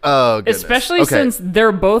 Oh, goodness. Especially since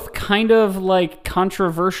they're both kind of like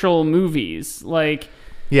controversial movies. Like,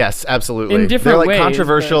 yes, absolutely. In different ways. They're like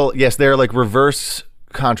controversial. But... Yes, they're like reverse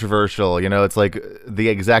controversial. You know, it's like the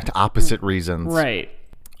exact opposite reasons. Right.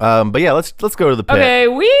 But yeah, let's go to the pit. Okay,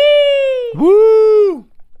 Woo!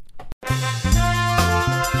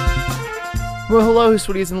 Well, hello,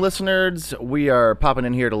 Sweeties and listeners. We are popping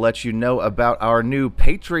in here to let you know about our new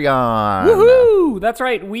Patreon. Woohoo! That's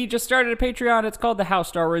right. We just started a Patreon. It's called the How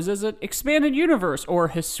Star Wars Is It Expanded Universe, or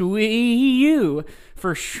HSWU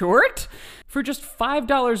for short. For just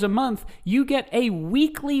 $5 a month, you get a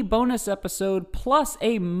weekly bonus episode plus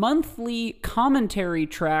a monthly commentary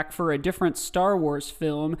track for a different Star Wars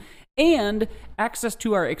film, and access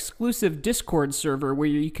to our exclusive Discord server where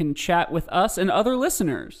you can chat with us and other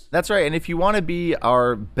listeners. That's right. And if you want to be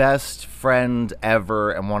our best friend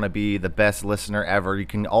ever and want to be the best listener ever, you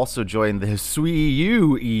can also join the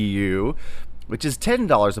HSWU EU, which is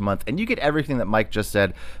 $10 a month, and you get everything that Mike just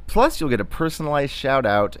said. Plus, you'll get a personalized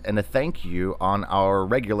shout-out and a thank you on our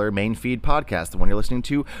regular main feed podcast, the one you're listening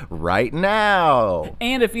to right now.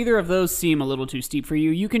 And if either of those seem a little too steep for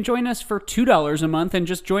you, you can join us for $2 a month and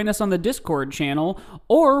just join us on the Discord channel,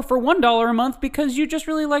 or for $1 a month because you just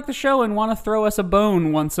really like the show and want to throw us a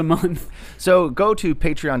bone once a month. So go to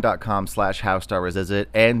patreon.com/HowStarWarsIsIt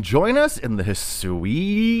and join us in the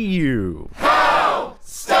HSWU. How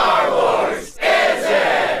Star Wars is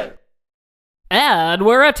it?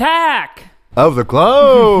 Adware attack! Of the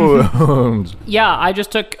clones. Yeah, I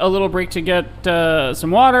just took a little break to get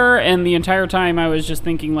some water, and the entire time I was just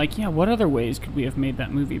thinking, like, yeah, what other ways could we have made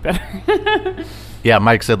that movie better? Yeah,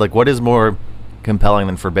 Mike said, like, what is more compelling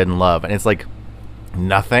than Forbidden Love? And it's like,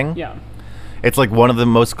 nothing. Yeah. It's like one of the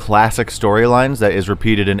most classic storylines that is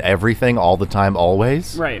repeated in everything all the time,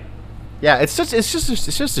 always. Right. Yeah, it's just a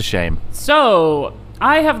shame. So,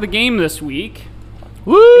 I have the game this week.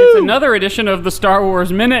 Woo! It's another edition of the Star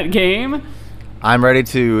Wars Minute game. I'm ready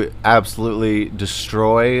to absolutely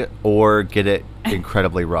destroy or get it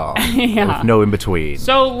incredibly wrong. Yeah. With no in between.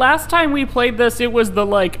 So last time we played this, it was the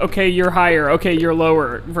like, okay, you're higher, okay, you're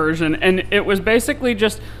lower version. And it was basically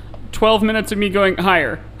just 12 minutes of me going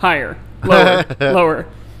higher, higher, lower, lower.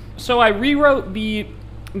 So I rewrote the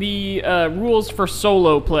rules for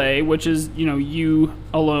solo play, which is, you know, you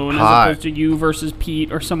alone as opposed to you versus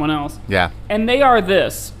Pete or someone else. Yeah. And they are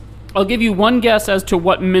this. I'll give you one guess as to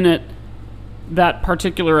what minute that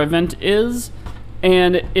particular event is,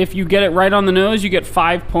 and if you get it right on the nose, you get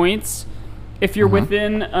 5 points. If you're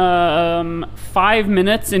within 5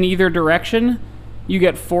 minutes in either direction, you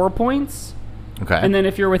get 4 points. Okay. And then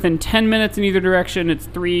if you're within 10 minutes in either direction, it's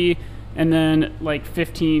 3, and then like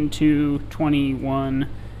 15 to 21.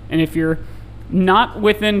 And if you're not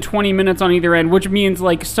within 20 minutes on either end, which means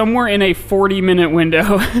like somewhere in a 40-minute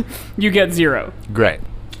window, you get 0. Great.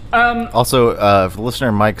 Also, for the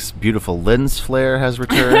listener, Mike's beautiful lens flare has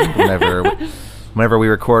returned whenever we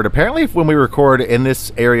record. Apparently, when we record in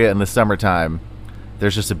this area in the summertime,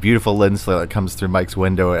 there's just a beautiful lens flare that comes through Mike's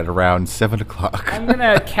window at around 7 o'clock. I'm going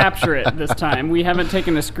to capture it this time. We haven't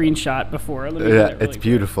taken a screenshot before. Let me get it really it's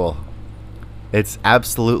beautiful. It's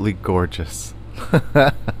absolutely gorgeous.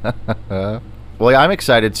 Well, yeah, I'm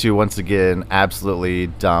excited to once again absolutely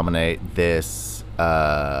dominate this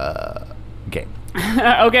game.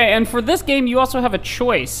 Okay, and for this game, you also have a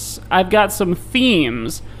choice. I've got some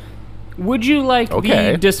themes. Would you like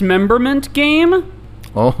the dismemberment game?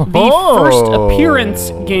 The first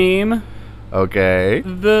appearance game? Okay.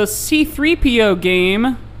 The C-3PO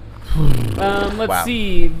game? Let's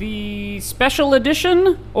see. The special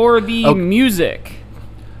edition or the music?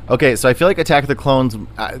 Okay, so I feel like Attack of the Clones,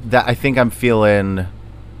 that I think I'm feeling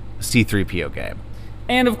C-3PO game.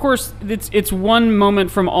 And of course, it's one moment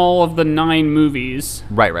from all of the 9 movies.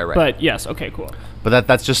 Right. But yes, okay, cool. But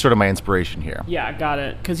that's just sort of my inspiration here. Yeah, got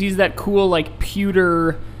it. Because he's that cool, like,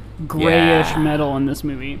 pewter grayish metal in this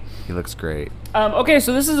movie. He looks great. Okay,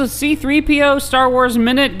 so this is a C-3PO Star Wars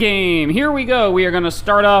minute game. Here we go. We are going to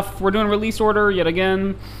start off. We're doing release order yet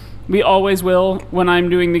again. We always will when I'm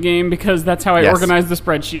doing the game because that's how I organize the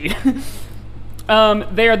spreadsheet.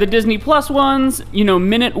 They are the Disney Plus ones. You know,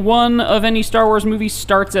 minute 1 of any Star Wars movie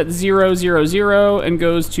starts at 000 and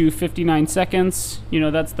goes to 59 seconds. You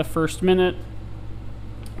know, that's the first minute.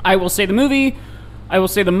 I will say the movie, I will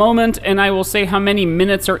say the moment, and I will say how many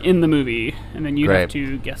minutes are in the movie. And then you have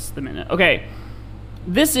to guess the minute. Okay.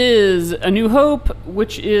 This is A New Hope,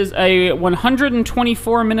 which is a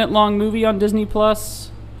 124-minute long movie on Disney Plus.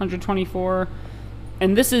 124.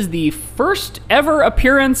 And this is the first ever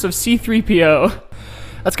appearance of C-3PO.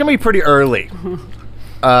 That's going to be pretty early.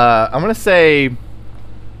 I'm going to say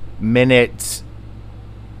minute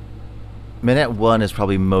 1 is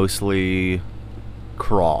probably mostly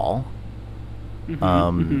crawl.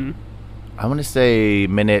 I'm going to say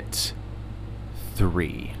minute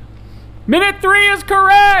 3. Minute 3 is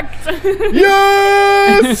correct!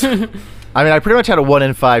 Yes! I mean, I pretty much had a 1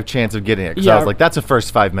 in 5 chance of getting it because I was like, that's the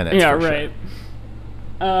first 5 minutes. Yeah, for right.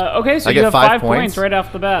 Sure. Okay, so you have 5 points right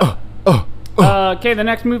off the bat. Okay, the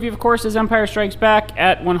next movie, of course, is Empire Strikes Back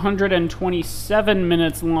at 127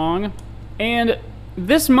 minutes long. And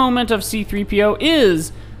this moment of C-3PO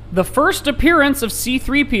is the first appearance of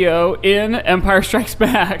C-3PO in Empire Strikes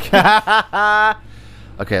Back.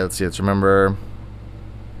 Okay, let's see. Let's remember.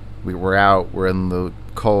 We're out. We're in the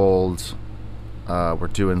cold. We're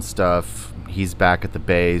doing stuff. He's back at the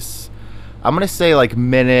base. I'm going to say like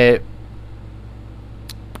minute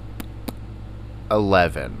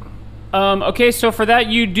 11. Okay, so for that,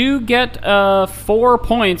 you do get 4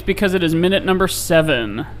 points because it is minute number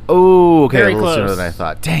 7. Oh, okay. Very a little close. sooner than I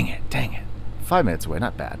thought. Dang it. 5 minutes away.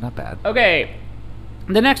 Not bad. Okay.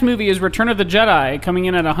 The next movie is Return of the Jedi, coming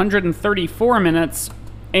in at 134 minutes.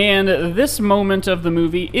 And this moment of the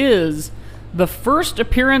movie is the first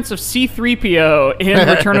appearance of C-3PO in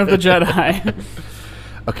Return of the Jedi.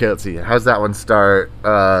 Okay, let's see. How's that one start?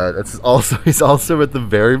 He's also at the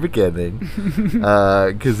very beginning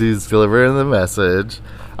because he's delivering the message.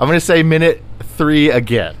 I'm going to say minute 3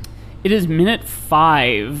 again. It is minute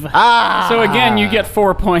 5. Ah! So again, you get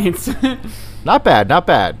 4 points. Not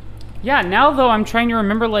bad. Yeah, now though I'm trying to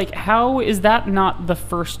remember, like, how is that not the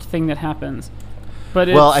first thing that happens? But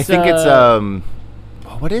it's, I think it's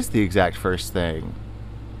what is the exact first thing?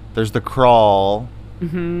 There's the crawl,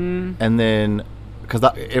 and then because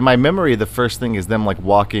in my memory, the first thing is them like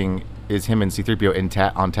walking. Is him and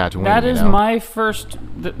C-3PO on Tatooine? That is my first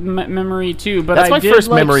memory too. But that's my did, first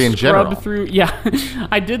like, memory in general.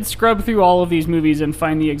 I did scrub through all of these movies and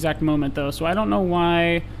find the exact moment though. So I don't know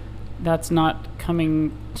why that's not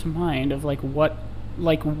coming to mind of like what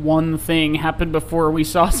one thing happened before we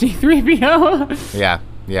saw C-3PO.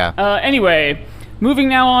 Yeah. Anyway, moving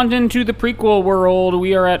now on into the prequel world,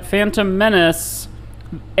 we are at Phantom Menace.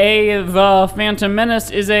 The Phantom Menace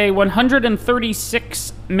is a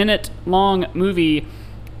 136-minute long movie,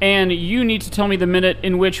 and you need to tell me the minute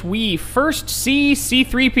in which we first see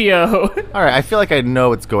C-3PO. All right, I feel like I know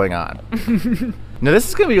what's going on. Now, this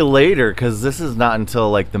is going to be later, because this is not until,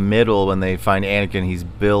 like, the middle when they find Anakin. He's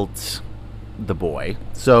built the boy.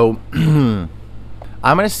 So, I'm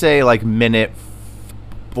going to say, like, minute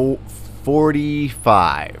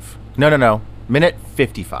 45. No. Minute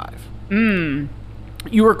 55.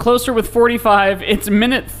 You were closer with 45. It's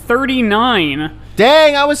minute 39.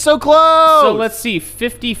 Dang, I was so close! So let's see.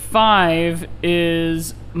 55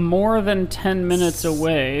 is more than 10 minutes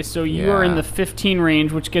away. So you are in the 15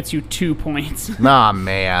 range, which gets you 2 points. Nah,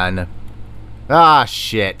 man. Ah,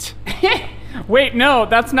 shit. Wait, no,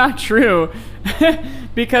 that's not true.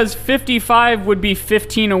 Because 55 would be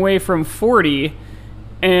 15 away from 40.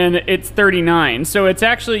 And it's 39. So it's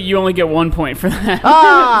actually, you only get 1 point for that.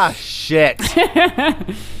 Ah, shit.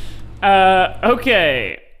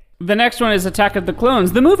 Okay. The next one is Attack of the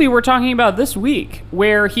Clones, the movie we're talking about this week,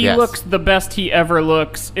 where he looks the best he ever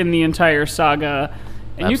looks in the entire saga.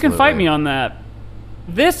 And you can fight me on that.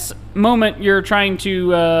 This moment you're trying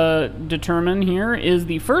to determine here is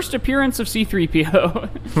the first appearance of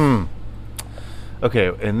C-3PO.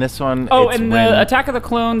 Okay, in this one... the Attack of the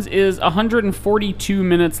Clones is 142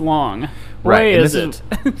 minutes long. Right, Boy, is it.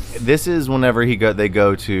 This is whenever they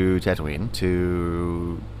go to Tatooine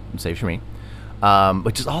to save Shmi.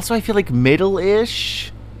 Which is also, I feel like,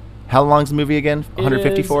 middle-ish. How long's the movie again?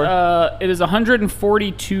 154? It is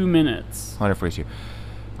 142 minutes. 142.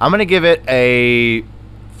 I'm going to give it a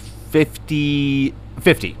 50.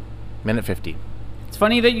 Minute 50. It's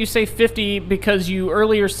funny that you say 50 because you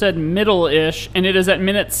earlier said middle-ish, and it is at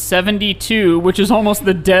minute 72, which is almost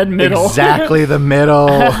the dead middle. Exactly the middle.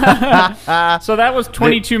 So that was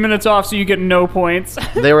 22 minutes off, so you get no points.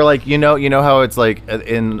 They were like, you know how it's like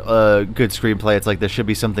in a good screenplay, it's like there should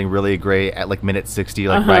be something really great at like minute 60,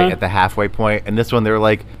 like right at the halfway point. And this one, they were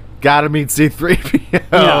like, gotta meet C-3PO.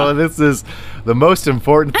 Yeah. This is the most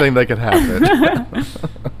important thing that could happen.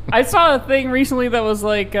 I saw a thing recently that was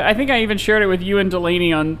like, I think I even shared it with you and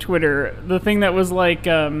Delaney on Twitter. The thing that was like,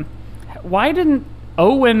 why didn't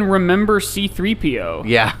Owen remember C-3PO?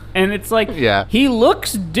 Yeah. And it's like, Yeah. he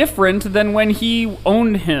looks different than when he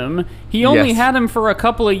owned him. He only Yes. had him for a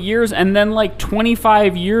couple of years, and then like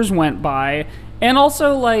 25 years went by. And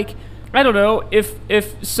also, like, I don't know, if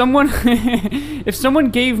someone if someone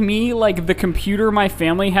gave me like the computer my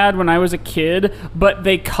family had when I was a kid, but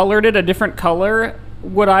they colored it a different color,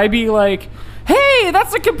 would I be like, hey,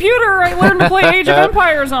 that's the computer I learned to play Age of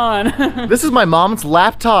Empires on? This is my mom's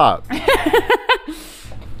laptop.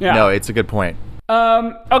 Yeah. No, it's a good point.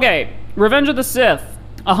 Okay, Revenge of the Sith,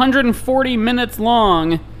 140 minutes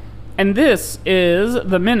long, and this is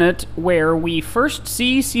the minute where we first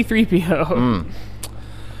see C-3PO.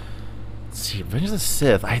 Let's see, Revenge of the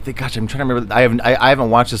Sith. I think, gosh, I'm trying to remember. I haven't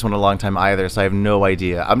watched this one in a long time either, so I have no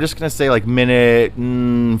idea. I'm just gonna say like minute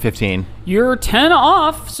 15. You're 10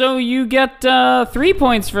 off, so you get 3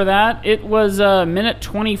 points for that. It was minute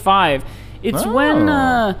 25. It's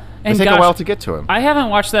when... It take a while to get to him. I haven't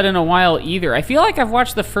watched that in a while either. I feel like I've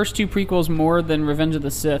watched the first two prequels more than Revenge of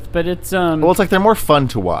the Sith, but it's... Well, it's like they're more fun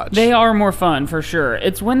to watch. They are more fun, for sure.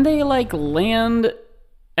 It's when they, like, land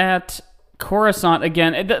at Coruscant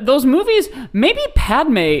again. Those movies... Maybe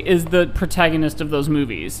Padme is the protagonist of those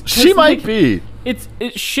movies. She might be.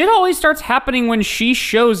 Shit always starts happening when she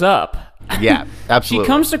shows up. Yeah, absolutely. She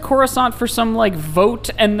comes to Coruscant for some, like,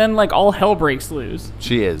 vote, and then, like, all hell breaks loose.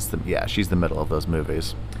 She is. She's the middle of those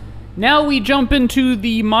movies. Now we jump into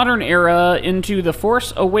the modern era, into The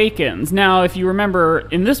Force Awakens. Now, if you remember,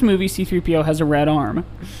 in this movie, C-3PO has a red arm.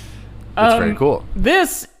 That's very cool.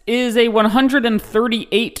 This is a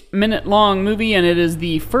 138-minute long movie, and it is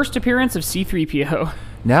the first appearance of C-3PO.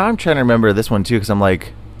 Now I'm trying to remember this one, too, because I'm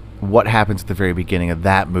like, what happens at the very beginning of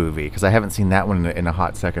that movie? Because I haven't seen that one in a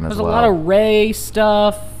hot second as well. There's a lot of Rey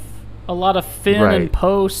stuff, a lot of Finn and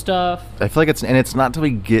Poe stuff. I feel like it's not till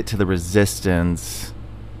we get to the Resistance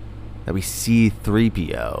that we see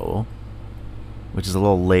 3PO, which is a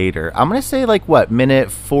little later. I'm going to say, like, what,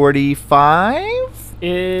 minute 45?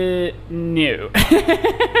 No.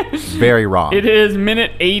 Very wrong. It is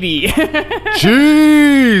minute 80.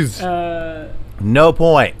 Jeez! No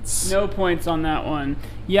points. No points on that one.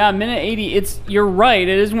 Yeah, minute 80. You're right.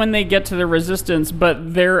 It is when they get to the Resistance,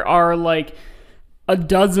 but there are, like, a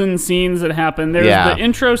dozen scenes that happen. There's the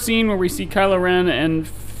intro scene where we see Kylo Ren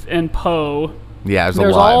and Poe. Yeah,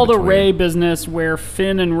 there's all the Rey business where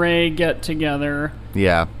Finn and Rey get together.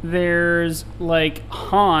 Yeah. There's, like,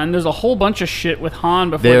 Han. There's a whole bunch of shit with Han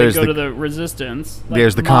before they go to the Resistance. Like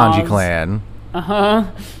there's the Kanji clan. Uh-huh.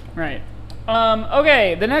 Right.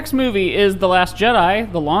 Okay, the next movie is The Last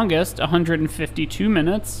Jedi, the longest, 152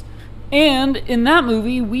 minutes. And in that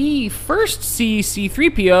movie, we first see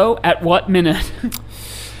C-3PO at what minute?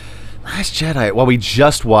 Last Jedi. Well, we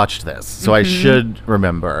just watched this, so I should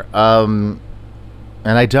remember.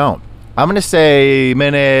 And I don't. I'm going to say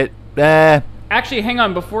minute... Actually, hang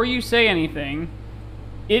on. Before you say anything,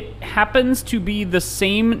 it happens to be the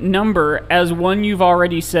same number as one you've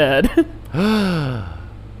already said.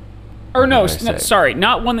 Or no, sorry.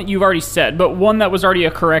 Not one that you've already said, but one that was already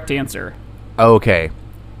a correct answer. Okay.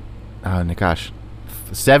 Oh, gosh.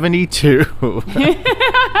 72.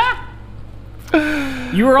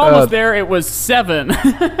 You were almost there. It was 7.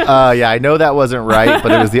 Yeah, I know that wasn't right,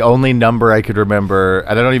 but it was the only number I could remember,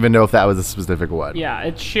 and I don't even know if that was a specific one. Yeah,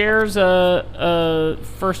 it shares a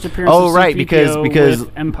first appearance. Oh, of right, C-3PO because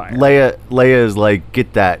with Empire. Leia is like,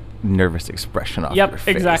 get that nervous expression off her face.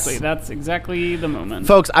 Yep, exactly. That's exactly the moment.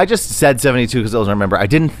 Folks, I just said 72 because I was remember. I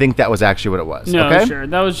didn't think that was actually what it was. No, okay? sure.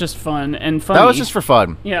 That was just fun and funny. That was just for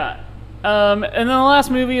fun. Yeah. And then the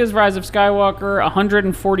last movie is Rise of Skywalker,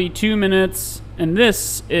 142 minutes. And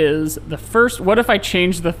this is the first... What if I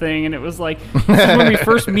changed the thing and it was like, this is when we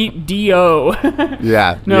first meet D.O.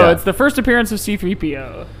 Yeah. No, it's the first appearance of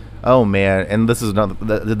C-3PO. Oh, man. And this is not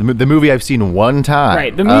the movie I've seen one time.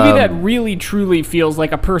 Right. The movie that really, truly feels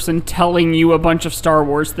like a person telling you a bunch of Star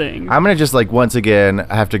Wars things. I'm going to just, like, once again,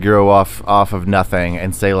 have to grow off of nothing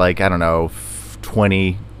and say, like, I don't know,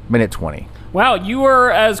 20 minute 20. Wow, you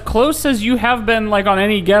were as close as you have been, like, on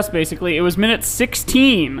any guess, basically. It was minute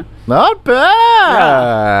 16. Not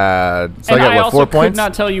bad. So And I got, what, 4 also points? could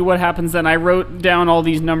not tell you what happens then. I wrote down all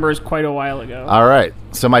these numbers quite a while ago. All right.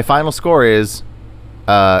 So my final score is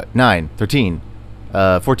 9, 13,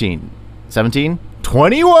 14, 17,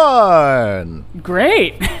 21.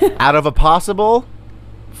 Great. Out of a possible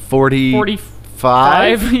 45.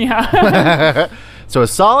 45, yeah. So a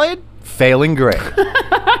solid failing grade.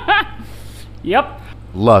 Yep.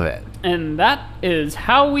 Love it. And that is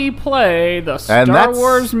how we play the And Star that's-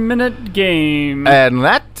 Wars Minute Game. And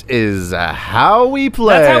that is how we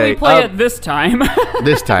play. That's how we play it this time.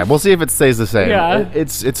 This time. We'll see if it stays the same. Yeah.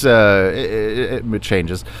 It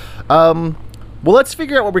changes. Well, let's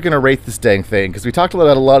figure out what we're going to rate this dang thing, because we talked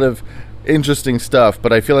about a lot of interesting stuff,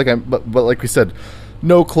 but I feel like but like we said,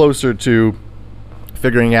 no closer to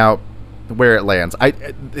figuring out where it lands.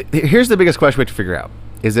 Here's the biggest question we have to figure out.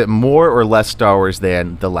 Is it more or less Star Wars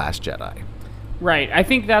than The Last Jedi? Right. I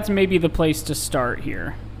think that's maybe the place to start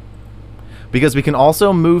here. Because we can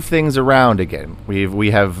also move things around again.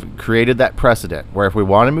 We have created that precedent where if we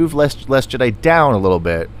want to move Last Jedi down a little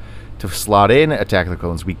bit to slot in Attack of the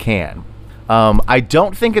Clones, we can. I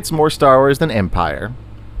don't think it's more Star Wars than Empire.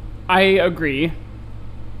 I agree.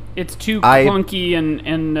 It's too clunky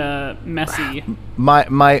and messy.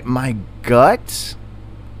 My gut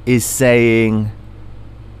is saying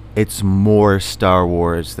it's more Star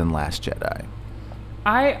Wars than Last Jedi.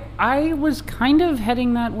 I was kind of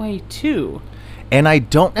heading that way too. And I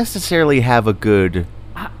don't necessarily have a good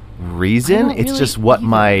reason. don't It's really just what either.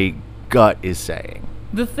 my gut is saying.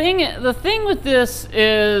 The thing with this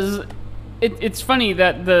is it's funny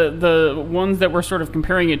that the ones that we're sort of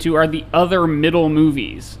comparing it to are the other middle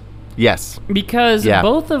movies. Yes. Because Yeah.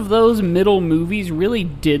 both of those middle movies really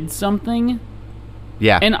did something.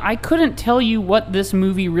 Yeah. And I couldn't tell you what this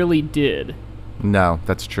movie really did. No,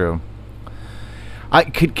 that's true.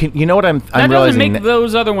 Can you know what I'm That doesn't realizing? make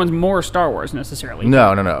those other ones more Star Wars necessarily.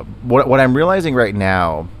 No. What I'm realizing right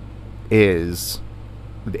now is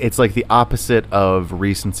it's like the opposite of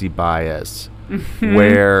recency bias,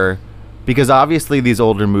 where because obviously these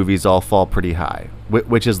older movies all fall pretty high,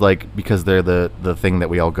 which is like because they're the thing that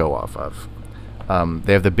we all go off of.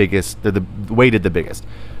 They have the biggest. They're weighted the biggest.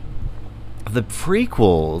 The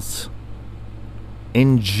prequels,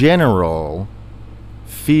 in general,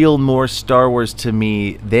 feel more Star Wars to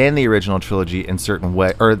me than the original trilogy in certain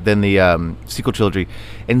way, or than the sequel trilogy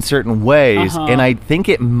in certain ways. Uh-huh. And I think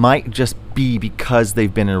it might just be because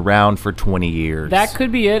they've been around for 20 years. That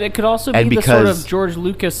could be it. It could also be And the sort because- of George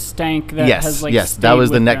Lucas stank that has like yes, that stayed was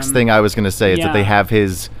the with next them. thing I was going to say is that they Yeah. have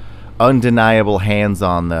his undeniable hands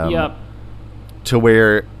on them. Yep. To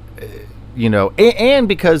where, and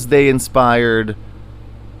because they inspired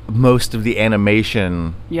most of the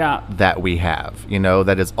animation Yeah. that we have,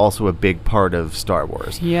 that is also a big part of Star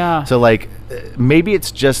Wars. Yeah. So, maybe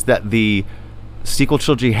it's just that the sequel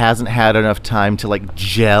trilogy hasn't had enough time to,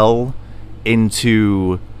 gel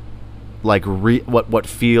into, what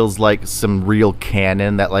feels like some real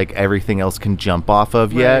canon that, everything else can jump off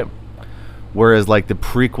of yet. Whereas, the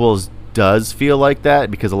prequels does feel like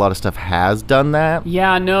that because a lot of stuff has done that.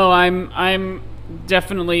 Yeah, no, I'm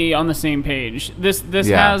definitely on the same page. This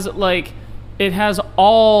Yeah. has it has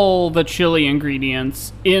all the chili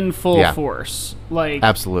ingredients in full Yeah. force.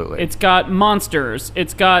 Absolutely. It's got monsters.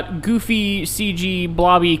 It's got goofy CG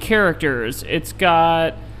blobby characters. It's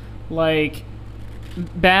got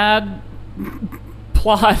bad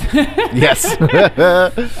plot. Yes.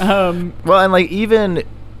 Well, and even,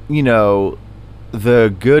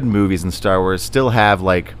 the good movies in Star Wars still have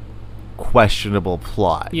questionable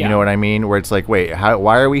plot. Yeah. You know what I mean? Where it's wait,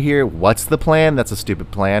 why are we here? What's the plan? That's a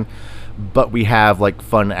stupid plan. But we have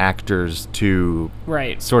fun actors to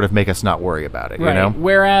Right. sort of make us not worry about it, Right.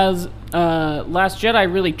 Whereas Last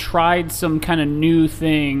Jedi really tried some kind of new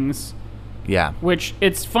things, Yeah. which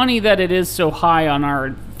it's funny that it is so high on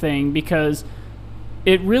our thing because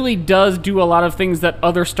it really does do a lot of things that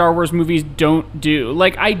other Star Wars movies don't do.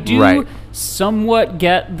 I do Right. somewhat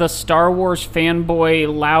get the Star Wars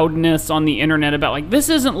fanboy loudness on the internet about this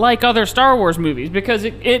isn't like other Star Wars movies because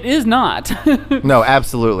it is not. No,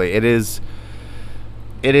 absolutely. It is,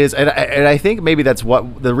 and I think maybe that's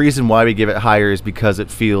what the reason why we give it higher is because it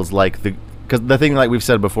feels because the thing we've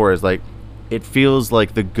said before is it feels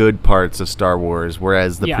like the good parts of Star Wars,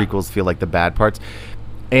 whereas the Yeah. prequels feel like the bad parts.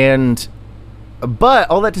 But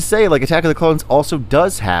all that to say, Attack of the Clones also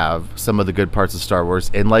does have some of the good parts of Star Wars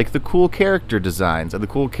in the cool character designs and the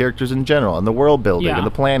cool characters in general and the world building Yeah. and the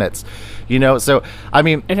planets, So I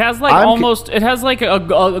mean, It has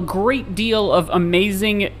a great deal of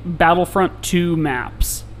amazing Battlefront 2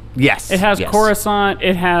 maps. Yes. It has yes. Coruscant.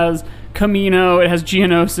 It has Camino. It has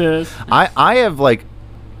Geonosis. I have like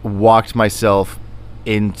walked myself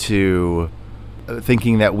into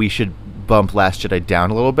thinking that we should bump Last Jedi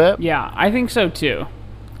down a little bit. Yeah, I think so too.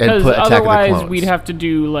 And Because put Attack of the otherwise, Clones. we'd have to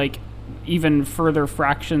do like even further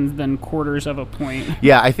fractions than quarters of a point.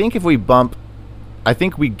 Yeah, I think if we bump, I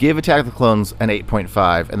think we give Attack of the Clones an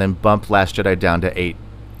 8.5 and then bump Last Jedi down to 8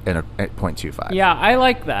 and a 8.25. Yeah, I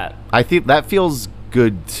like that. I think that feels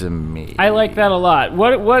good to me. I like that a lot.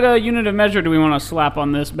 What unit of measure do we want to slap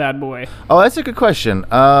on this bad boy? Oh, that's a good question.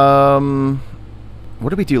 What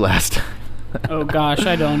did we do last? Oh gosh,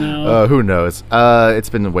 I don't know. Who knows? It's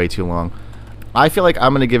been way too long. I feel like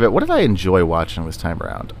I'm gonna give it. What did I enjoy watching this time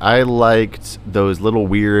around? I liked those little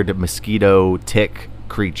weird mosquito tick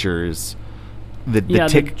creatures. The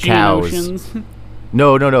tick cows. Geonosians.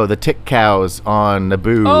 No. The tick cows on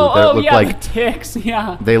Naboo that look yeah, like the ticks.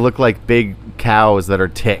 Yeah. they look like big cows that are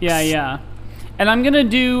ticks. Yeah. And I'm gonna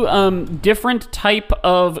do different type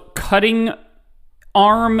of cutting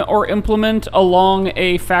arm or implement along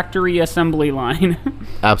a factory assembly line.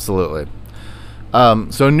 Absolutely.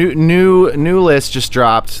 So new list just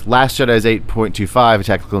dropped. Last Jedi is 8.25.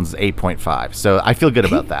 Attack of the Clones is 8.5. So I feel good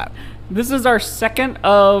about that. This is our second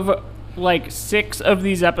of like 6 of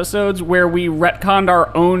these episodes where we retconned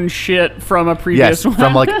our own shit from a previous Yes, one.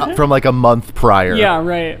 from like a month prior. Yeah,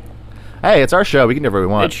 right. Hey, it's our show. We can do whatever we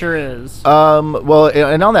want. It sure is. Well,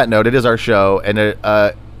 and on that note, it is our show, and it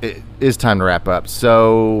is time to wrap up.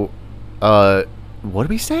 So, what did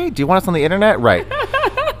we say? Do you want us on the internet? Right.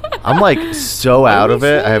 I'm like so out of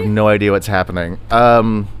it. I have no idea what's happening.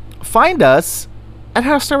 Find us at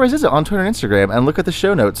How Star Wars Is It on Twitter and Instagram, and look at the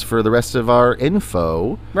show notes for the rest of our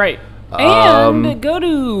info. Right. And go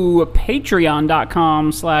to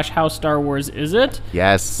patreon.com/howstarwarsisit.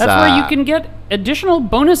 Yes. That's where you can get additional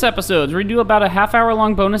bonus episodes. We do about a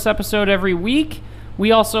half-hour-long bonus episode every week.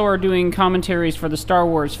 We also are doing commentaries for the Star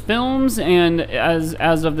Wars films, and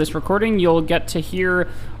as of this recording, you'll get to hear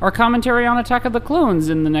our commentary on Attack of the Clones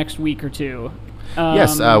in the next week or two.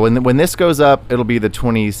 Yes, when this goes up, it'll be the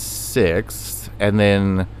 26th, and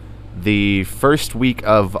then the first week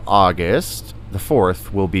of August, the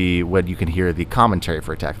 4th, will be when you can hear the commentary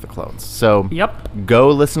for Attack of the Clones. So Yep. go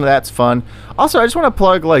listen to that. It's fun. Also, I just want to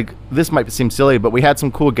plug, like, this might seem silly, but we had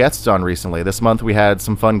some cool guests on recently. This month we had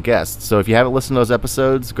some fun guests. So if you haven't listened to those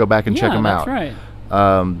episodes, go back and check them out. Yeah, that's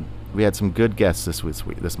right. We had some good guests this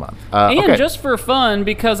month. And okay. just for fun,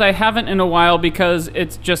 because I haven't in a while, because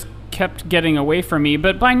it's just kept getting away from me,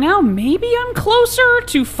 but by now maybe I'm closer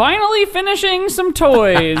to finally finishing some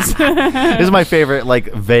toys. This is my favorite,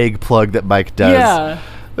 like, vague plug that Mike does. Yeah.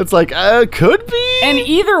 It's like, could be. And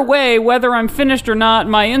either way, whether I'm finished or not,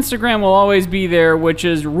 my Instagram will always be there, which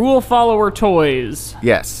is Rule Follower Toys.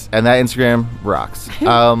 Yes, and that Instagram rocks.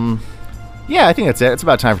 Yeah, I think that's it. It's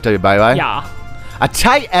about time for tell you bye-bye. Yeah. A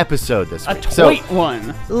tight episode this A week. toy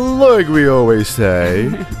one. Like we always say,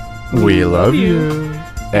 we love you.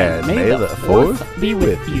 And may the 4th be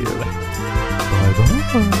with you. Bye-bye.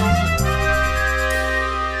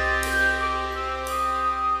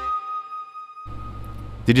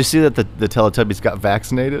 Did you see that the Teletubbies got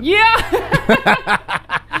vaccinated? Yeah.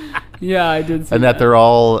 Yeah, I did see And that they're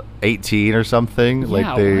all 18 or something? Yeah,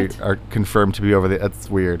 Like they what? are confirmed to be over the... That's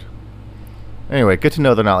weird. Anyway, good to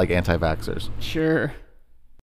know they're not like anti-vaxxers. Sure.